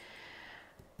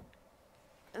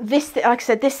this, like I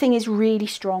said, this thing is really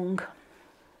strong.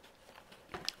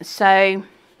 So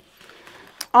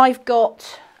I've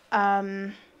got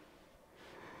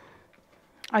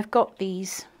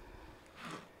these.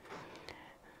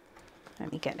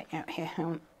 Let me get it out here. Hang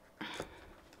on.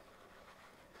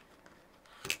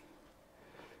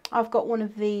 I've got one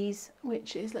of these,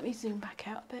 which is, let me zoom back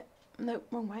out a bit. Nope,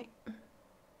 wrong way.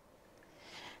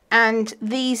 And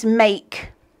these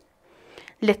make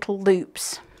little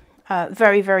loops.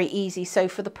 Very, very easy. So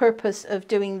for the purpose of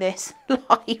doing this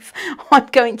live, I'm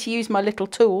going to use my little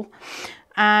tool.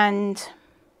 And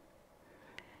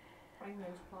round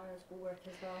nose pliers will work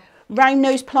as well. Round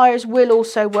nose pliers will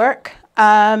also work.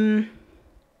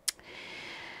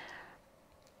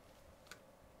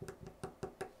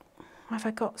 Have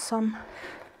I got some?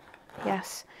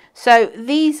 Yes. So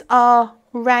these are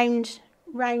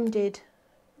rounded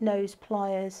nose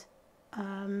pliers.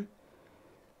 So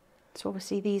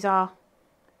obviously these are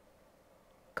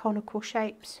conical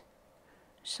shapes.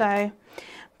 So,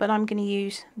 but I'm going to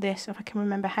use this if I can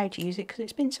remember how to use it because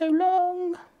it's been so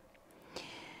long.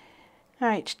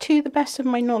 Right, to the best of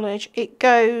my knowledge, it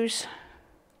goes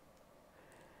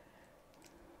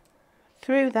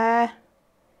through there.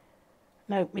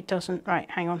 No, it doesn't. Right,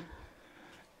 hang on.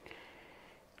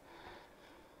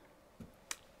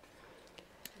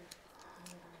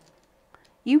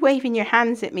 You waving your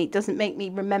hands at me doesn't make me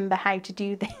remember how to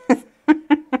do this.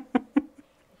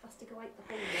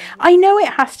 I know it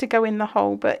has to go in the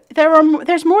hole, but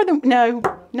there's more than no.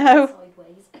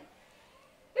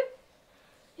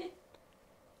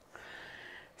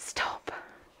 Stop.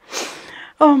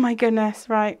 Oh my goodness,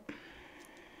 right.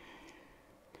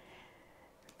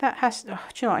 That has, oh,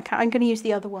 do you know what, I'm going to use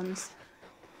the other ones.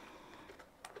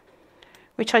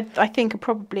 Which I think are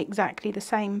probably exactly the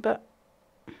same, but.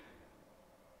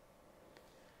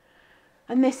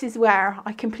 And this is where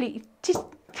I completely just.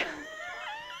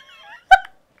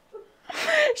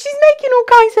 She's making all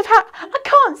kinds of I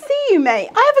can't see you, mate.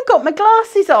 I haven't got my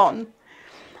glasses on.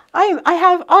 I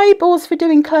have eyeballs for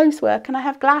doing close work and I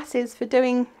have glasses for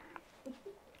doing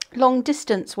long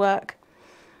distance work.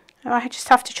 I just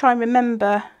have to try and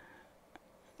remember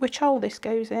which hole this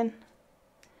goes in.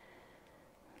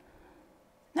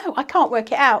 No, I can't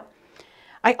work it out.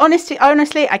 I honestly,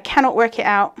 I cannot work it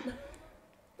out.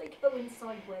 They go in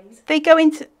sideways. They go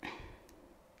into...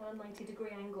 a 90-degree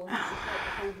angle. You just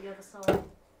hold the other side.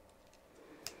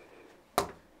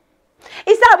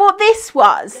 Is that what this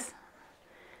was? Yeah.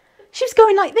 She was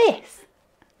going like this.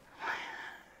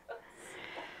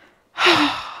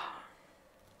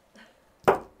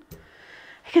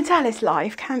 You can tell it's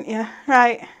live, can't you?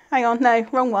 Right, hang on, no,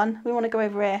 wrong one. We want to go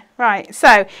over here. Right,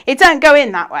 so it don't go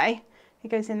in that way. It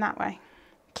goes in that way.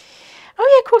 Oh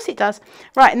yeah, of course it does.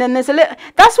 Right, and then there's a little,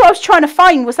 that's what I was trying to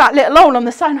find, was that little hole on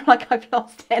the side. I'm like, I've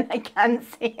lost it and I can't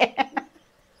see it.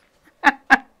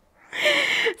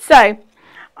 So,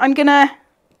 I'm going to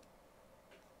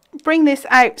bring this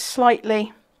out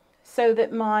slightly so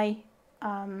that my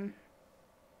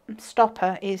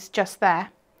stopper is just there.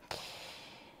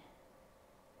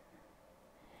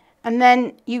 And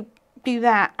then you do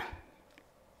that.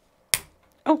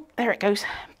 Oh, there it goes.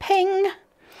 Ping.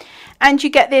 And you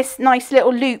get this nice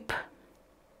little loop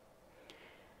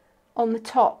on the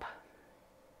top.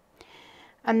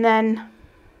 And then,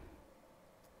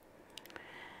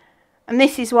 and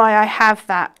this is why I have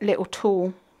that little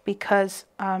tool, because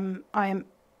I am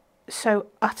so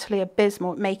utterly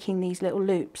abysmal at making these little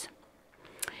loops.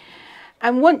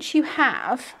 And once you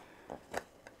have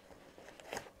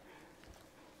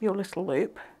your little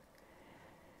loop,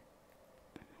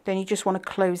 then you just want to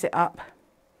close it up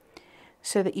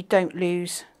so that you don't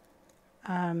lose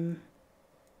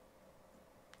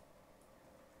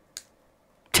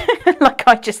like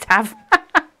I just have.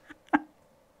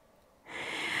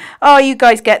 Oh, you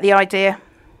guys get the idea.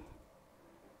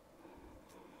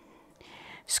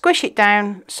 Squish it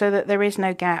down so that there is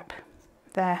no gap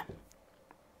there.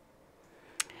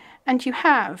 And you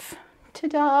have,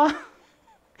 ta-da!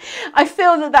 I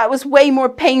feel that that was way more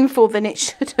painful than it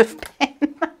should have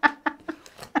been.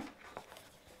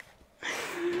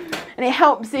 And it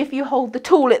helps if you hold the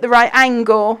tool at the right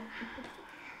angle.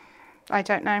 I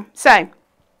don't know. So,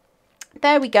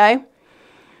 there we go.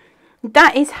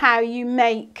 That is how you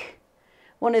make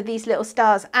one of these little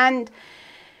stars. And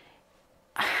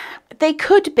they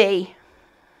could be,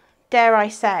 dare I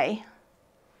say,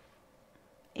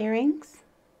 earrings.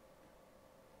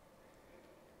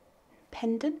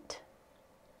 Pendant.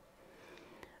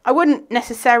 I wouldn't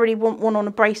necessarily want one on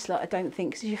a bracelet, I don't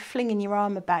think, because if you're flinging your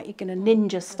arm about, you're going to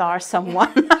ninja star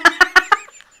someone.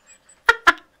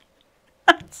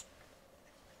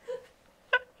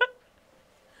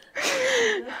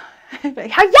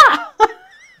 Hiya!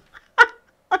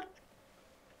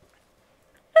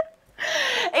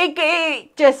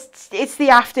 It's the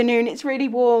afternoon, it's really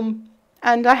warm,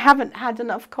 and I haven't had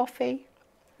enough coffee,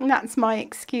 and that's my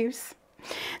excuse.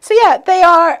 So yeah, they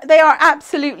are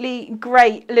absolutely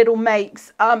great little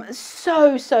makes.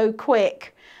 So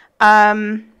quick,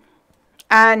 and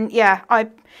yeah, I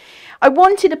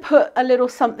wanted to put a little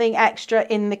something extra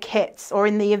in the kits or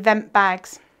in the event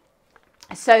bags,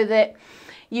 so that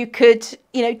you could,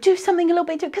 you know, do something a little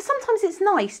bit different, because sometimes it's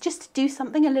nice just to do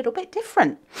something a little bit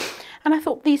different. And I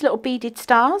thought these little beaded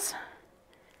stars.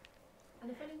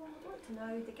 And if anyone would like to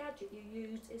know, the gadget you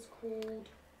use is called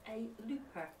a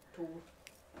looper tool.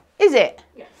 Is it?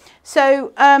 Yes.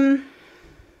 So, I'm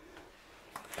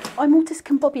all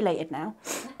discombobulated now.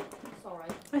 Sorry.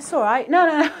 It's all right.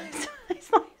 No.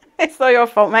 It's not your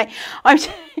fault, mate. I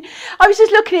was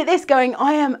just looking at this going,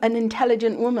 I am an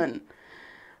intelligent woman.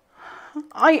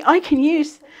 I can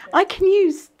use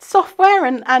software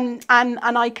and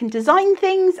I can design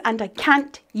things, and I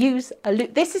can't use a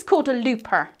loop. This is called a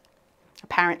looper,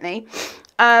 apparently.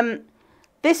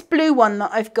 This blue one that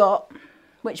I've got,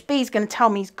 which B's going to tell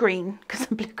me is green because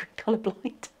I'm blue-green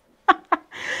colourblind,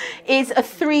 is a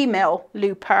 3mm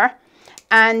looper,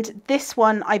 and this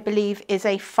one I believe is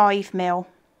a 5mm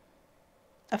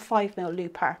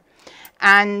looper,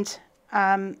 and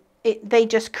they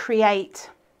just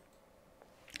create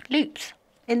loops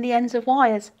in the ends of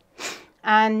wires,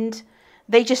 and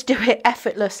they just do it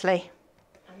effortlessly.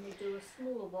 And they do a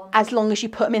smaller one. As long as you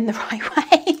put them in the right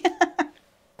way.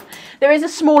 There is a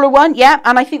smaller one, yeah,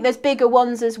 and I think there's bigger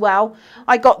ones as well.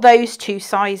 I got those two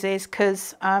sizes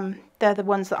because they're the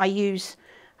ones that I use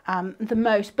the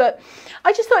most. But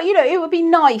I just thought, you know, it would be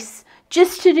nice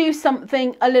just to do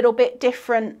something a little bit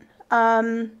different.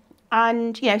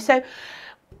 And, you know, so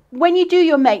when you do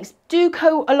your makes, do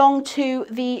go along to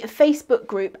the Facebook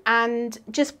group and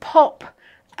just pop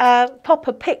a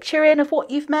picture in of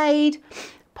what you've made,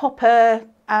 pop a,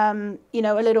 you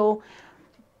know, a little,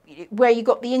 where you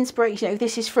got the inspiration. You know,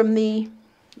 this is from the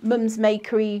Mum's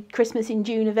Makery Christmas in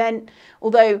June event,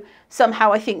 although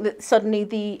somehow I think that suddenly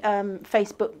the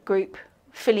Facebook group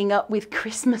filling up with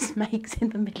Christmas makes in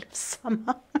the middle of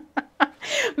summer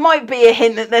might be a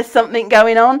hint that there's something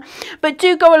going on. But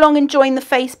do go along and join the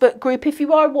Facebook group. If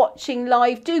you are watching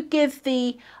live, do give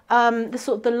the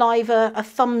sort of the live a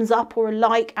thumbs up or a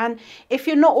like, and if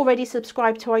you're not already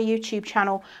subscribed to our YouTube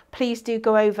channel, please do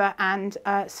go over and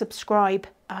subscribe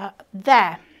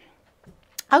there.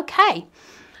 Okay,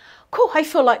 cool. I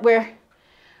feel like we're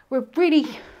really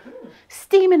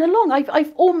steaming along.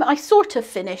 I sort of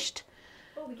finished.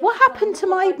 What happened to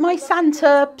my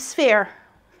Santa sphere?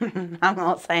 I'm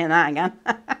not saying that again.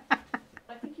 I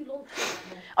think you launched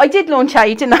it. I did launch out,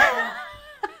 didn't I?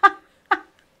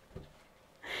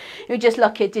 You're just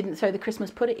lucky I didn't throw the Christmas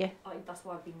pudding at you. That's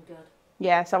why I've been good.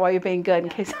 Yeah, so why you're being good, in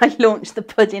case I launched the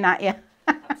pudding at you.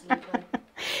 Absolutely.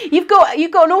 You've got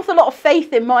an awful lot of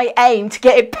faith in my aim to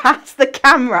get it past the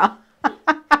camera.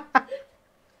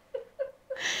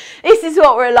 This is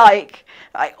what we're like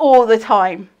all the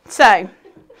time. So,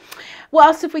 what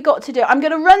else have we got to do? I'm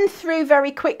going to run through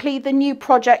very quickly the new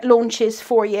project launches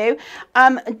for you.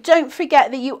 Don't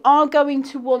forget that you are going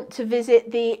to want to visit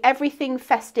the Everything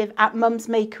Festive at Mum's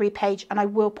Makery page, and I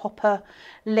will pop a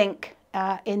link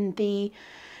in the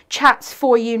chats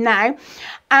for you now.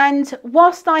 And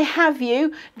whilst I have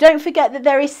you, don't forget that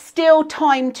there is still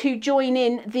time to join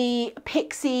in the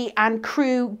Pixie and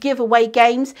Crew giveaway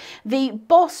games. The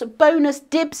Boss Bonus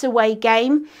Dibs Away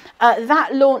game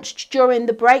that launched during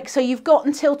the break, so you've got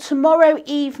until tomorrow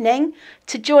evening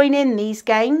to join in these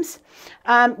games.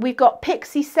 We've got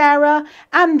Pixie Sarah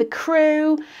and the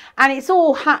Crew, and it's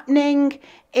all happening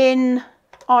in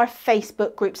our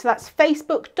Facebook group. So that's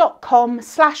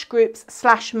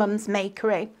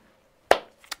facebook.com/groups/mumsmakery.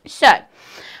 So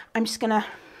I'm just gonna,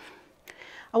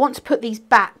 I want to put these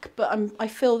back, but I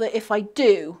feel that if I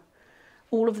do,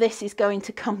 all of this is going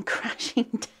to come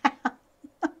crashing down.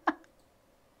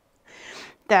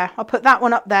 There, I'll put that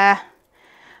one up there,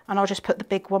 and I'll just put the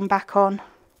big one back on.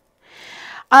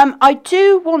 I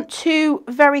do want to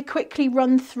very quickly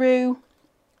run through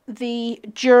the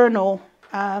journal,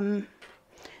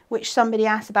 which somebody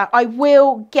asked about. I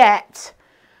will get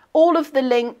all of the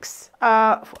links.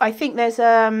 I think there's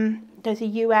a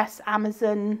US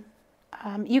Amazon.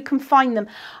 You can find them.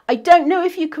 I don't know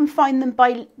if you can find them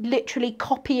by literally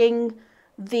copying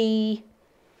the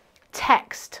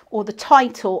text or the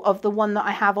title of the one that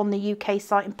I have on the UK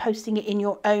site and posting it in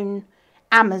your own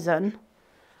Amazon.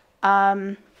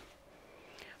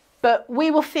 But we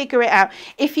will figure it out.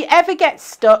 If you ever get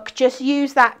stuck, just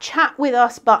use that chat with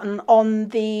us button on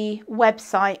the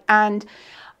website. And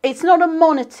it's not a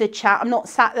monitored chat. I'm not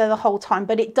sat there the whole time,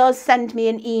 but it does send me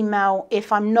an email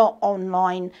if I'm not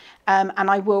online, and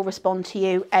I will respond to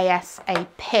you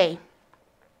ASAP.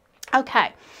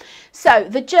 Okay, so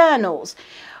the journals.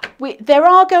 There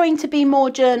are going to be more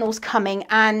journals coming,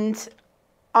 and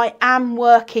I am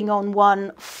working on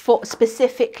one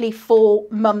specifically for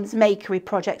Mum's Makery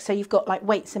project. So you've got like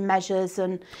weights and measures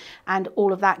and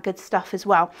all of that good stuff as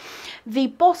well. The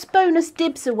Boss Bonus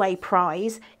Dibs Away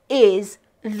prize is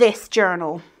this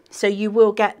journal. So you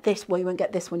will get this. Well, you won't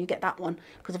get this one. You get that one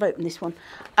because I've opened this one.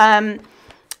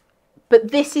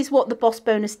 But this is what the Boss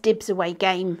Bonus Dibs Away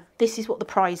game, this is what the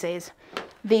prize is.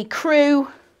 The Crew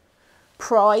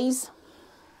prize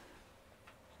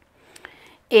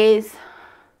is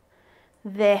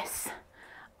this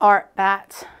art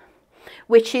bat,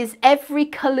 which is every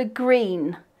colour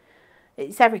green.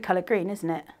 It's every colour green, isn't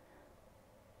it?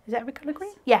 Is it every colour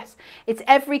green? Yes, it's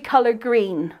every colour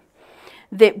green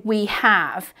that we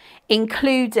have,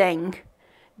 including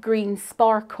green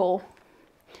sparkle.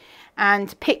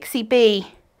 And Pixie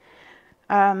Bee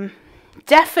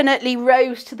definitely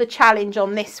rose to the challenge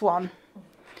on this one.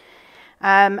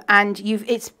 And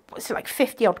it's like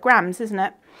 50 odd grams, isn't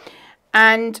it?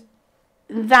 And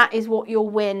that is what you'll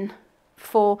win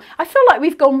for. I feel like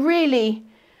we've gone really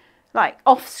like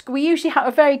off. We usually have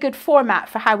a very good format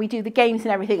for how we do the games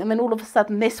and everything, and then all of a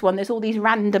sudden this one, there's all these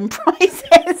random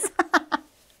prizes.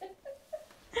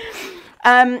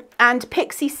 And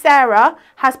Pixie Sarah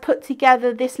has put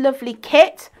together this lovely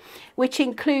kit, which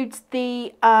includes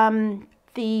the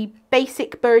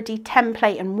basic birdie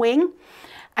template and wing,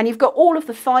 and you've got all of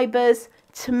the fibres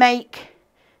to make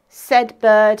said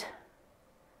bird,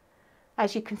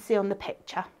 as you can see on the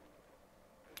picture.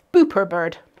 Booper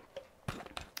bird,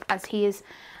 as he is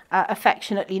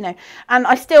affectionately known. And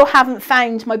I still haven't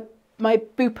found my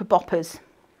booper boppers.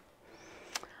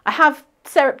 I have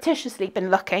surreptitiously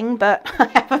been looking, but I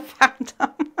haven't found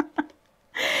them.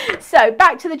 So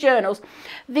back to the journals.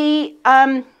 The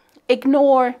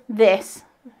ignore this.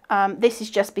 This is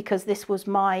just because this was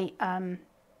my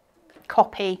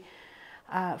copy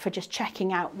for just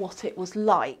checking out what it was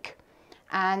like.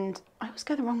 And I always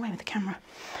go the wrong way with the camera.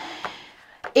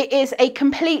 It is a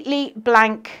completely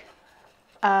blank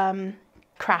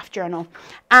craft journal,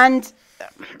 and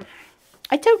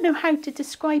I don't know how to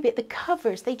describe it. The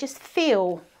covers, they just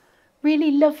feel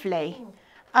really lovely.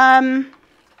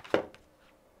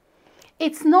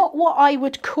 It's not what I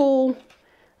would call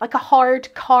like a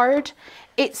hard card.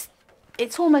 It's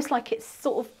almost like it's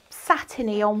sort of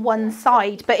satiny on one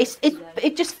side, but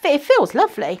it feels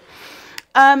lovely.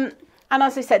 And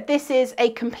as I said, this is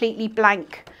a completely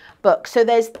blank book. So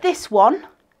there's this one,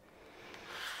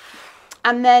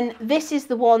 and then this is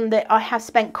the one that I have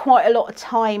spent quite a lot of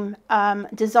time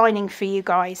designing for you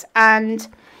guys, and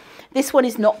this one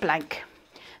is not blank.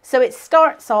 So it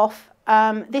starts off,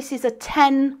 this is a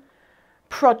 10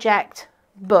 project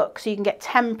book, so you can get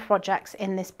 10 projects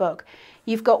in this book.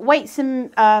 You've got weights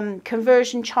and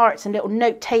conversion charts and little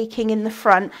note taking in the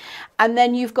front, and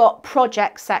then you've got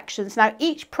project sections. Now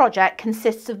each project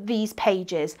consists of these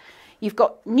pages. You've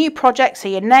got new projects, so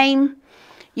your name,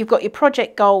 you've got your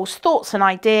project goals, thoughts and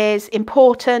ideas,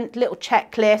 important, little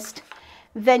checklist.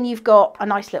 Then you've got a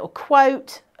nice little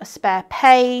quote, a spare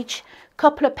page, a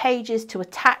couple of pages to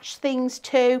attach things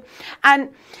to. And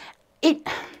it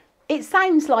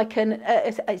sounds like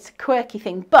it's a quirky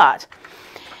thing, but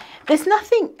there's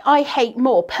nothing I hate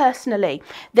more personally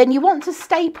than you want to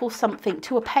staple something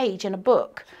to a page in a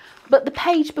book, but the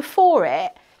page before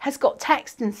it has got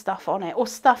text and stuff on it or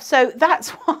stuff. So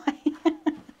that's why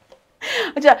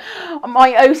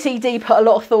my OCD put a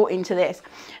lot of thought into this.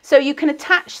 So you can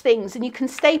attach things and you can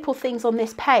staple things on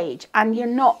this page, and you're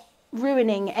not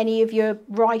ruining any of your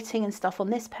writing and stuff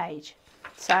on this page.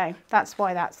 So that's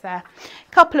why that's there.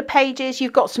 A couple of pages,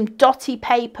 you've got some dotty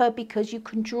paper because you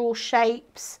can draw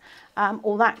shapes,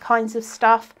 all that kinds of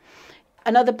stuff.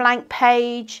 Another blank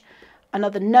page,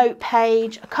 another note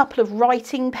page, a couple of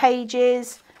writing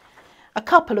pages, a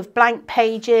couple of blank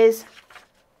pages,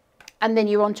 and then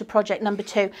you're on to project number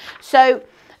 2. So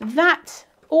that,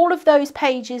 all of those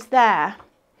pages there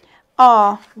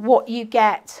are what you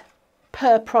get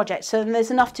per project. So there's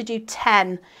enough to do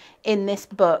 10 in this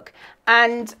book,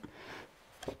 and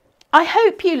I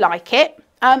hope you like it.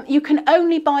 You can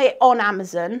only buy it on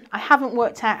Amazon. I haven't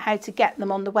worked out how to get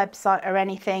them on the website or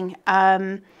anything,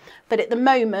 but at the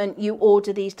moment you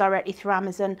order these directly through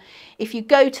Amazon. If you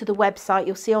go to the website,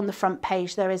 you'll see on the front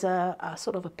page there is a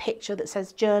sort of a picture that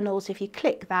says journals. If you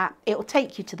click that, it will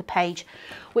take you to the page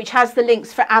which has the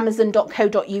links for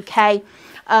amazon.co.uk.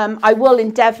 I will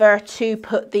endeavour to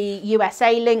put the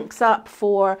USA links up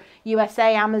for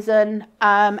USA Amazon,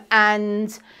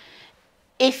 and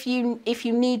if you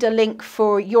need a link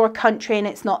for your country and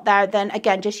it's not there, then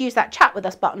again, just use that chat with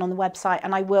us button on the website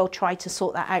and I will try to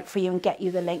sort that out for you and get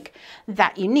you the link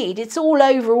that you need. It's all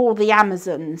over all the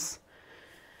Amazons.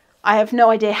 I have no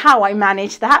idea how I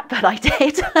managed that, but I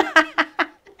did.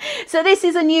 So this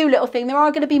is a new little thing. There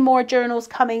are going to be more journals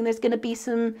coming. There's going to be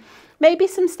maybe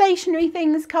some stationery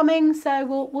things coming.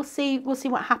 So we'll see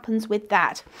what happens with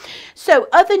that. So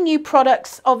other new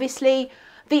products, obviously,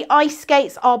 the ice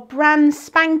skates are brand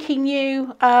spanking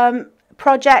new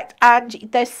project, and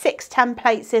there's 6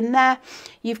 templates in there.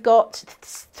 You've got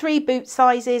 3 boot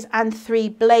sizes and 3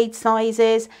 blade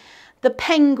sizes. The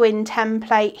penguin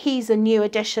template, he's a new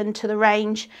addition to the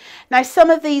range. Now, some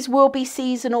of these will be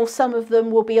seasonal, some of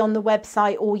them will be on the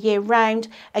website all year round.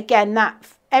 Again, that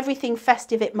everything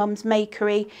festive at Mum's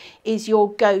Makery is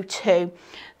your go-to.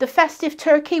 The festive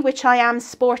turkey, which I am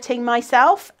sporting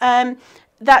myself,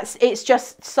 it's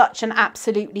just such an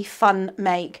absolutely fun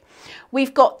make.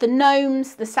 We've got the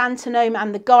gnomes, the Santa gnome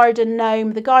and the garden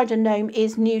gnome. The garden gnome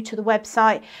is new to the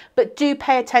website, but do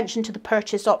pay attention to the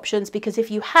purchase options, because if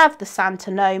you have the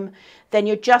Santa gnome, then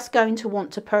you're just going to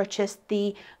want to purchase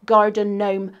the garden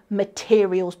gnome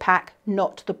materials pack,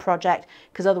 not the project,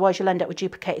 because otherwise you'll end up with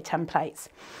duplicated templates.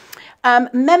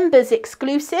 Members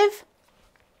exclusive.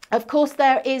 Of course,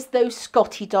 there is those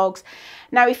Scotty dogs.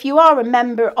 Now, if you are a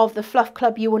member of the Fluff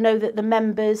Club, you will know that the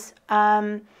members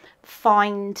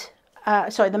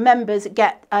the members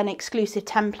get an exclusive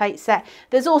template set.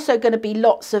 There's also going to be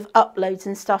lots of uploads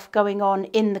and stuff going on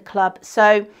in the club.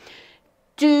 So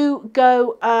do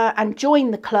go and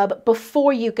join the club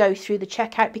before you go through the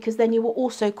checkout, because then you will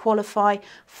also qualify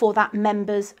for that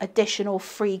members additional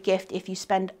free gift if you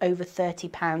spend over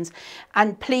 £30.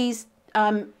 And please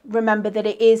remember that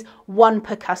it is one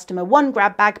per customer, one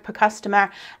grab bag per customer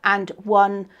and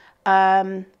one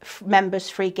members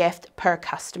free gift per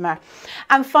customer.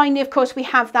 And finally, of course, we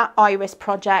have that iris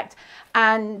project,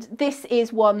 and this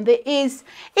is one that is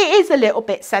a little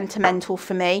bit sentimental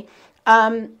for me.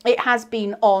 It has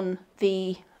been on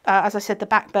the as I said, the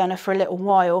back burner for a little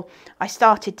while. I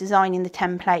started designing the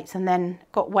templates and then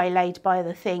got waylaid by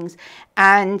other things,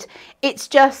 and it's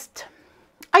just,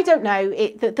 I don't know,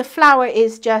 the flower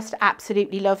is just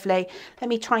absolutely lovely. Let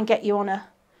me try and get you on a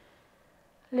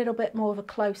little bit more of a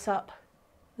close-up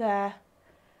there.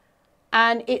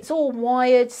 And it's all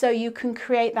wired, so you can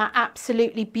create that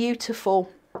absolutely beautiful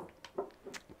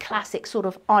classic sort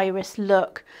of iris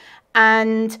look.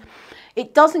 And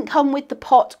it doesn't come with the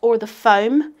pot or the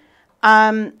foam.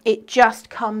 It just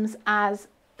comes as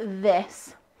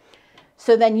this.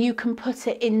 So then you can put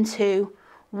it into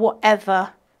whatever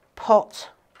pot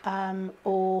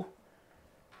or,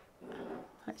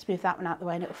 let's move that one out the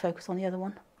way and it'll focus on the other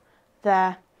one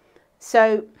there.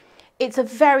 So it's a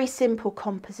very simple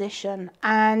composition,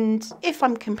 and if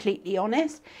I'm completely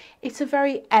honest, it's a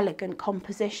very elegant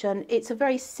composition. It's a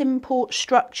very simple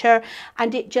structure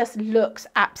and it just looks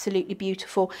absolutely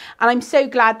beautiful. And I'm so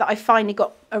glad that I finally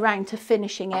got around to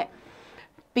finishing it,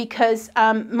 because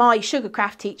my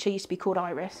sugarcraft teacher used to be called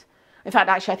Iris. In fact,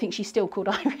 actually, I think she's still called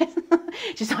Iris.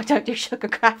 Just I don't do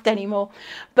sugarcraft anymore.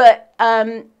 But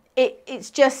it's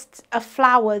just a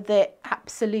flower that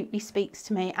absolutely speaks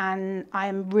to me, and I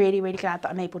am really, really glad that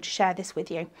I'm able to share this with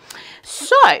you.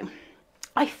 So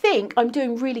I think I'm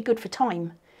doing really good for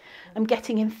time. I'm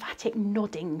getting emphatic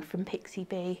nodding from Pixie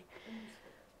Bee.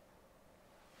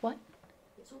 What?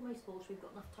 It's almost full, so we've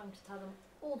got enough time to tell them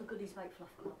all the goodies about Fluff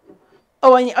Club.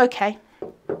 Oh, okay.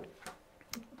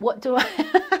 What do I...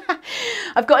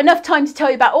 I've got enough time to tell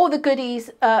you about all the goodies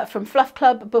from Fluff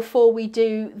Club before we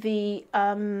do the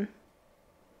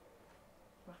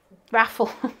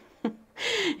raffle.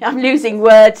 I'm losing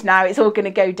words now. It's all going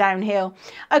to go downhill.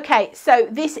 Okay, so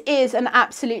this is an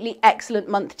absolutely excellent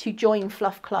month to join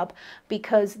Fluff Club,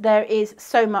 because there is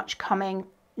so much coming.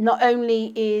 Not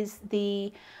only is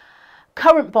the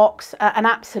current box an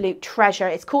absolute treasure.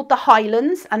 It's called the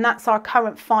Highlands, and that's our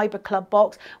current Fibre Club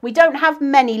box. We don't have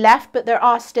many left, but there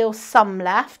are still some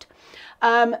left.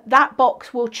 That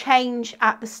box will change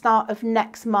at the start of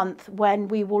next month when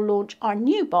we will launch our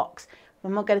new box.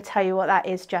 I'm not going to tell you what that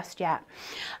is just yet.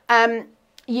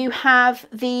 You have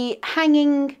the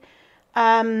hanging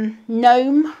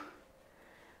gnome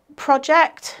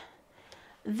project.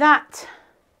 That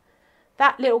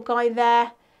little guy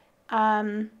there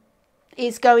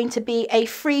is going to be a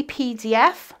free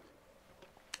PDF.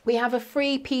 We have a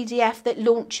free PDF that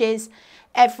launches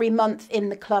every month in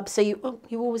the club, so you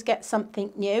always get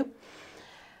something new.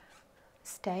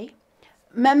 Stay.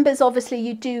 Members, obviously,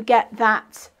 you do get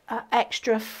that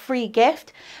extra free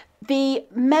gift. The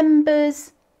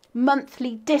members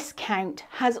monthly discount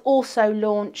has also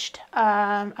launched.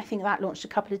 I think that launched a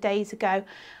couple of days ago.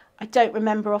 I don't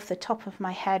remember off the top of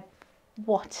my head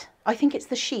what. I think it's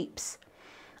the sheeps.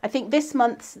 I think this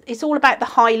month, it's all about the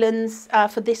Highlands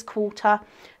for this quarter.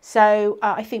 So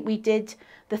I think we did,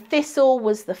 the thistle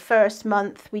was the first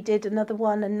month. We did another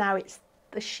one, and now it's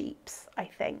the sheeps, I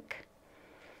think.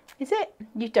 Is it?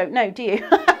 You don't know, do you?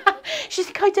 She's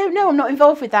like, I don't know. I'm not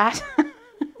involved with that.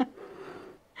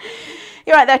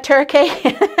 You're right there, turkey.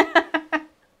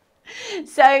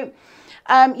 So,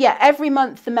 yeah, every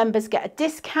month the members get a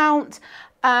discount.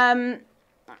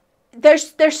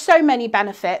 there's so many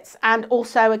benefits, and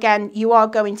also again you are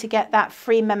going to get that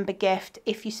free member gift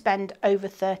if you spend over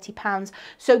 £30.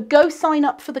 So go sign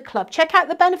up for the club, check out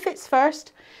the benefits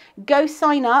first, go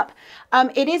sign up.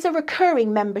 It is a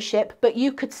recurring membership, but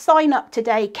you could sign up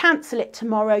today, cancel it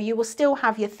tomorrow, you will still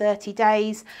have your 30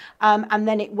 days, and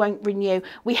then it won't renew.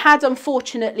 We had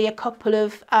unfortunately a couple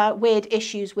of weird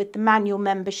issues with the manual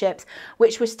memberships,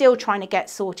 which we're still trying to get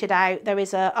sorted out. There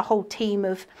is a whole team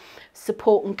of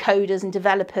support and coders and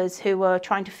developers who are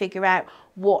trying to figure out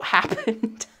what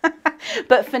happened.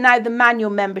 But for now the manual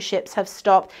memberships have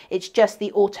stopped, it's just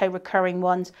the auto recurring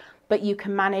ones, but you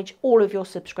can manage all of your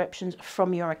subscriptions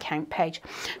from your account page.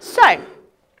 So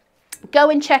go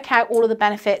and check out all of the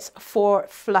benefits for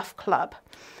Fluff Club,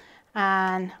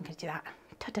 and I'm going to do that.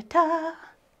 Ta-da-da.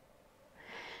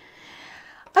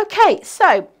 Okay,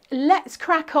 so let's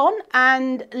crack on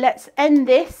and let's end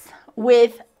this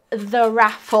with the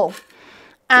raffle.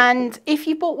 And if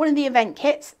you bought one of the event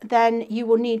kits, then you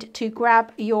will need to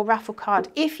grab your raffle card.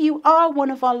 If you are one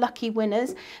of our lucky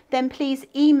winners, then please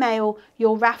email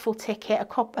your raffle ticket, a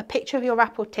picture of your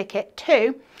raffle ticket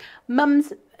to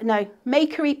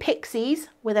Makery Pixies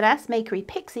with an S, Makery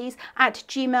Pixies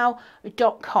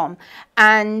 @gmail.com,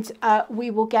 and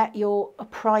we will get your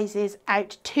prizes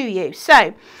out to you.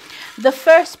 So the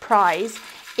first prize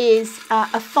is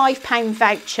a £5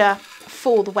 voucher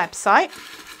for the website.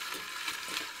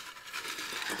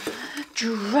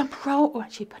 Drum roll, or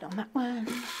actually put on that one.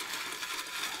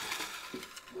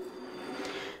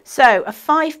 So a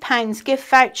 £5 gift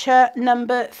voucher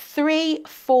number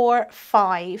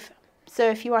 345. So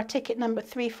if you are ticket number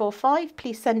 345,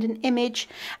 please send an image.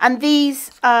 And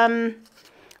these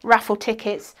raffle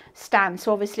tickets stand.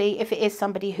 So obviously if it is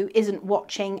somebody who isn't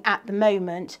watching at the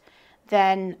moment,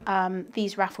 then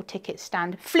these raffle tickets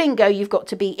stand. Flingo, you've got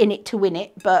to be in it to win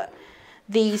it, but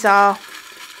these will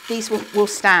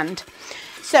stand.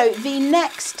 So the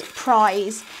next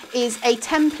prize is a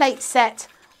template set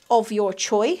of your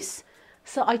choice.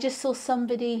 So I just saw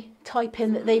somebody type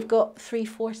in that they've got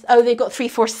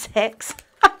 346.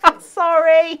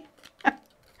 Sorry.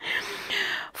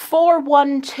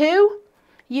 412.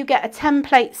 You get a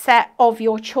template set of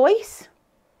your choice.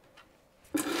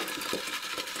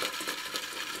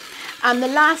 And the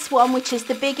last one, which is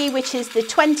the biggie, which is the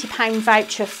 £20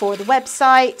 voucher for the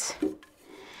website.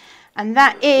 And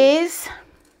that is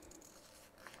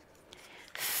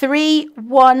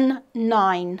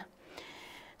 319.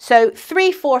 So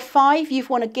 345, you've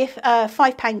won a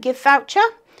 £5 gift voucher.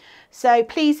 So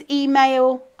please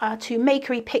email to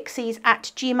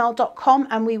makerypixies@gmail.com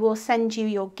and we will send you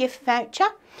your gift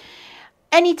voucher.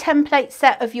 Any template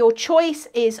set of your choice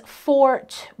is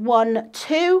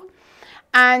 412.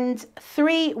 And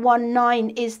 319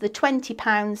 is the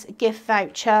 £20 gift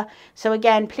voucher. So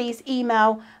again, please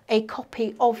email a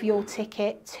copy of your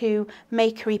ticket to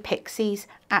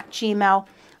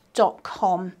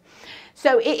makerypixies@gmail.com.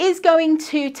 So it is going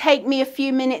to take me a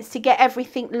few minutes to get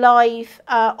everything live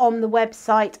on the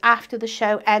website after the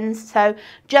show ends. So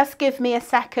just give me a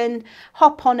second,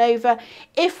 hop on over.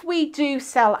 If we do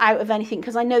sell out of anything,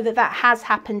 because I know that has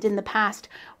happened in the past,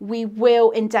 we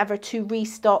will endeavour to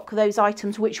restock those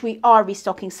items, which we are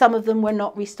restocking. Some of them we're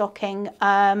not restocking.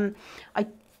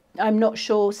 I'm not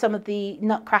sure. Some of the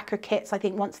Nutcracker kits, I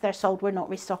think once they're sold, we're not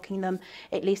restocking them,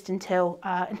 at least until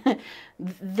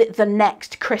the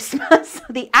next Christmas,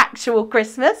 the actual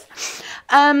Christmas.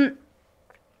 So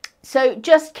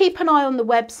just keep an eye on the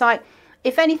website.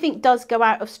 If anything does go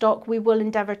out of stock, we will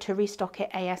endeavour to restock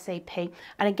it ASAP.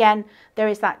 And again, there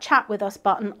is that chat with us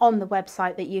button on the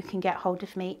website that you can get hold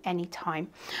of me anytime.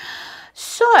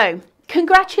 So,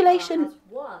 congratulations.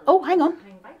 Oh, hang on.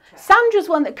 Sandra's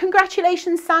won that.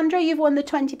 Congratulations, Sandra. You've won the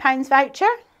 £20 voucher.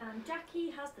 And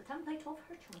Jackie has the template of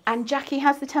her choice. And Jackie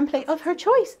has the template of her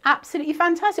choice. Absolutely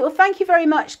fantastic. Well, thank you very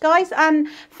much, guys. And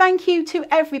thank you to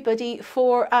everybody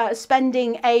for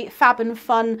spending a fab and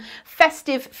fun,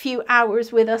 festive few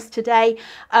hours with us today.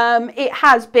 It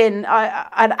has been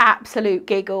an absolute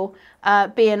giggle.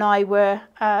 B and I were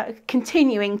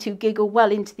continuing to giggle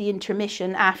well into the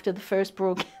intermission after the first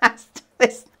broadcast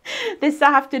this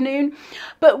afternoon,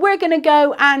 but we're going to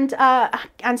go and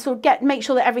sort of make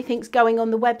sure that everything's going on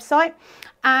the website,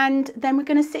 and then we're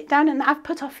going to sit down and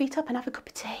put our feet up and have a cup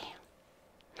of tea.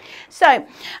 So,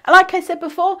 like I said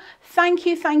before, thank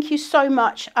you so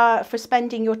much for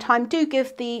spending your time. Do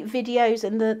give the videos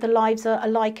and the lives a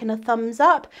like and a thumbs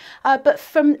up. But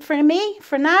for me,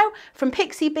 for now, from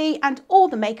Pixie Bee and all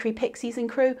the Makery Pixies and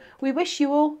crew, we wish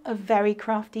you all a very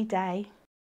crafty day.